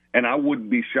them. And I wouldn't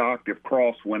be shocked if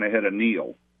Cross went ahead of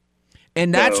Neal.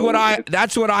 And that's what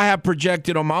I have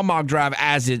projected on my mock draft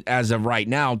as of right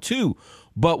now too.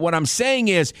 But what I'm saying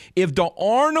is, if the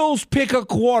Arnolds pick a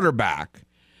quarterback,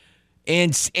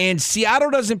 and Seattle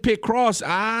doesn't pick Cross,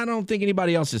 I don't think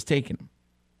anybody else is taking him.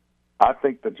 I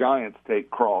think the Giants take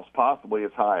Cross possibly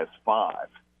as high as 5.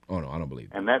 Oh no, I don't believe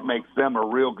that. And that makes them a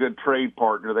real good trade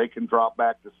partner. They can drop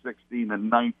back to 16 and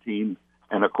 19.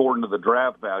 And according to the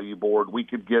draft value board, we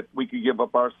could give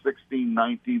up our 16th,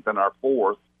 19th, and our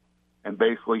 4th, and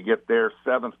basically get their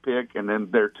 7th pick and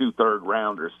then their 2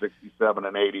 third-rounders, 67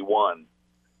 and 81,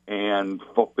 and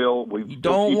fulfill. You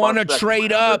don't want to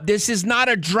trade up. This is not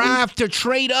a draft to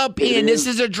trade up in. This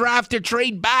is a draft to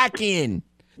trade back in.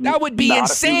 That would be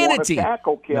insanity. If you want a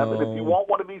tackle, Kevin, if you want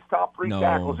one of these top 3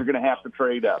 tackles, you're going to have to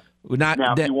trade up. If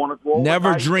you want to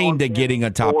never dreamed of getting a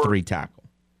top 3 tackle.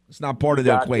 It's not part of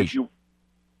the equation.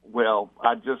 Well,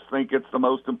 I just think it's the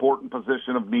most important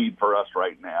position of need for us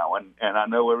right now. And I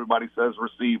know everybody says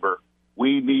receiver.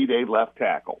 We need a left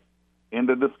tackle. End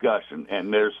of discussion.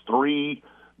 And there's 3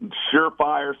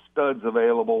 surefire studs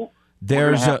available.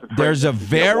 There's a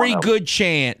very good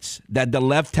chance that the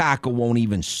left tackle won't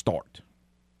even start.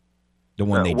 The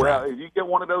one they draft. Well, if you get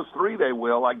one of those 3, they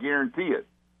will. I guarantee it.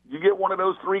 You get one of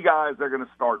those 3 guys, they're going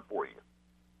to start for you.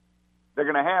 They're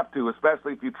going to have to,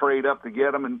 especially if you trade up to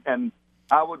get them. And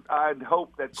I'd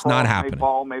hope that Cross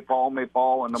may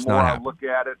fall, and the more I look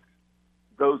at it,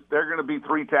 they're going to be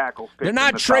 3 tackles. They're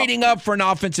not trading up for an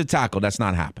offensive tackle. That's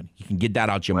not happening. You can get that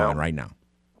out your mind right now.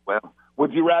 Well,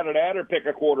 would you rather that or pick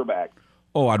a quarterback?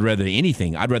 Oh, I'd rather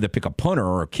anything. I'd rather pick a punter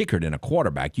or a kicker than a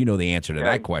quarterback. You know the answer to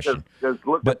that question.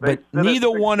 But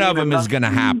neither one of them is going to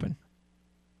happen.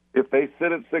 If they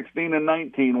sit at 16 and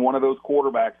 19, one of those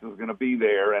quarterbacks is going to be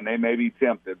there, and they may be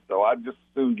tempted. So I'd just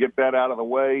soon get that out of the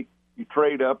way. You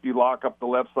trade up, you lock up the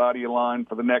left side of your line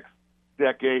for the next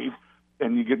decade,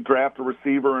 and you get draft a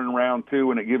receiver in round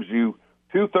 2, and it gives you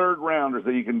 2 third-rounders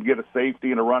that you can get a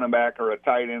safety and a running back, or a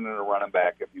tight end and a running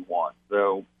back if you want.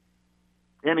 So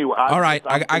Anyway, all right.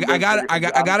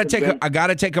 I got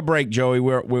to take a break, Joey.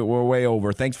 We're way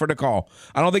over. Thanks for the call.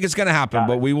 I don't think it's going to happen,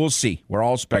 but we will see. We're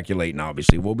all speculating,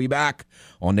 obviously. We'll be back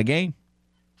on The Game.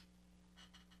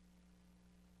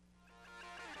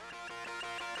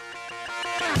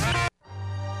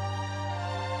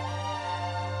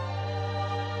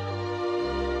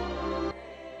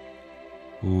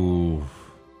 Ooh,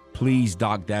 please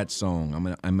dock that song.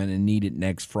 I'm gonna need it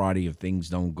next Friday if things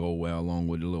don't go well, along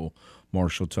with a little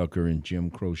Marshall Tucker and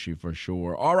Jim Croce for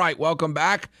sure. All right, welcome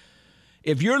back.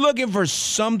 If you're looking for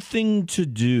something to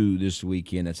do this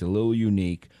weekend that's a little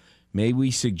unique, may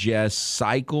we suggest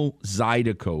Cycle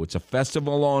Zydeco. It's a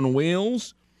festival on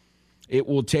wheels. It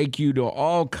will take you to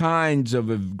all kinds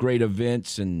of great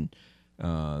events and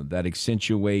that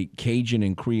accentuate Cajun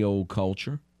and Creole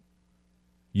culture.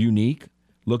 Unique.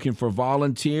 Looking for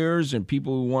volunteers and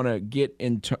people who want to get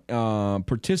into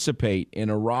participate in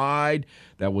a ride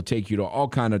that will take you to all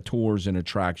kind of tours and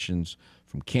attractions,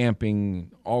 from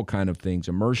camping, all kind of things.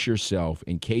 Immerse yourself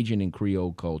in Cajun and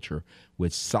Creole culture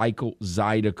with Cycle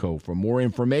Zydeco. For more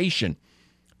information,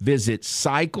 visit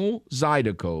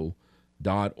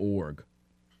cyclezydeco.org.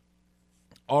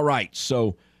 All right,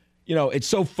 so, it's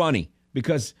so funny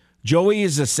because Joey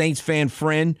is a Saints fan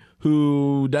friend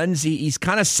who doesn't see, he's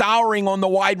kind of souring on the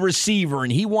wide receiver,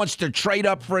 and he wants to trade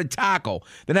up for a tackle.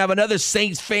 Then have another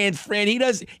Saints fan friend.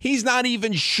 He's not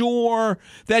even sure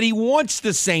that he wants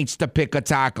the Saints to pick a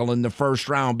tackle in the first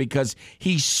round because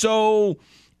he's so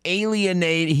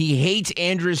alienated. He hates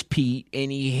Andres Pete,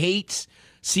 and he hates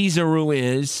Cesar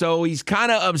Ruiz, so he's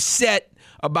kind of upset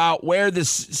about where the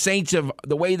Saints have,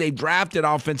 the way they drafted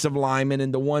offensive linemen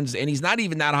and he's not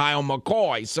even that high on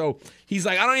McCoy. So he's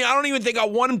like, I don't even think I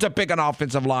want him to pick an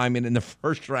offensive lineman in the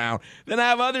first round. Then I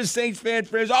have other Saints fan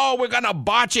friends, we're going to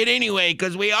botch it anyway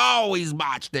because we always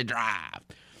botch the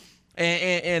draft.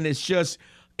 And it's just,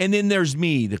 and then there's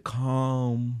me, the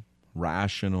calm,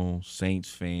 rational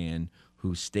Saints fan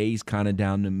who stays kind of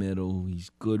down the middle. He's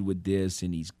good with this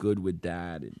and he's good with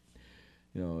that. And,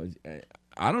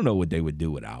 I don't know what they would do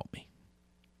without me.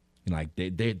 Like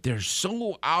they're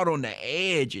so out on the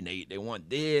edge, and they want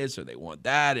this or they want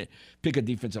that. And pick a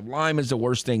defensive lineman's the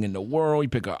worst thing in the world. You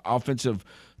pick an offensive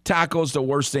tackle's the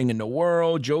worst thing in the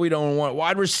world. Joey don't want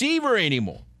wide receiver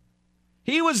anymore.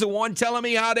 He was the one telling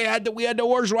me how we had the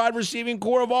worst wide receiving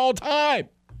core of all time.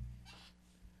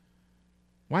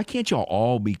 Why can't y'all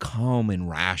all be calm and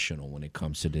rational when it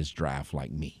comes to this draft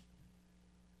like me?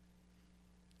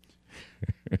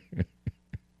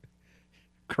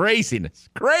 Craziness.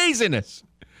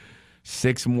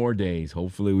 6 more days.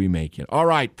 Hopefully we make it. All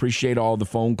right. Appreciate all the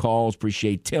phone calls.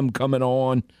 Appreciate Tim coming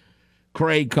on,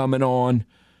 Craig coming on.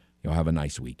 Y'all have a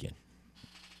nice weekend.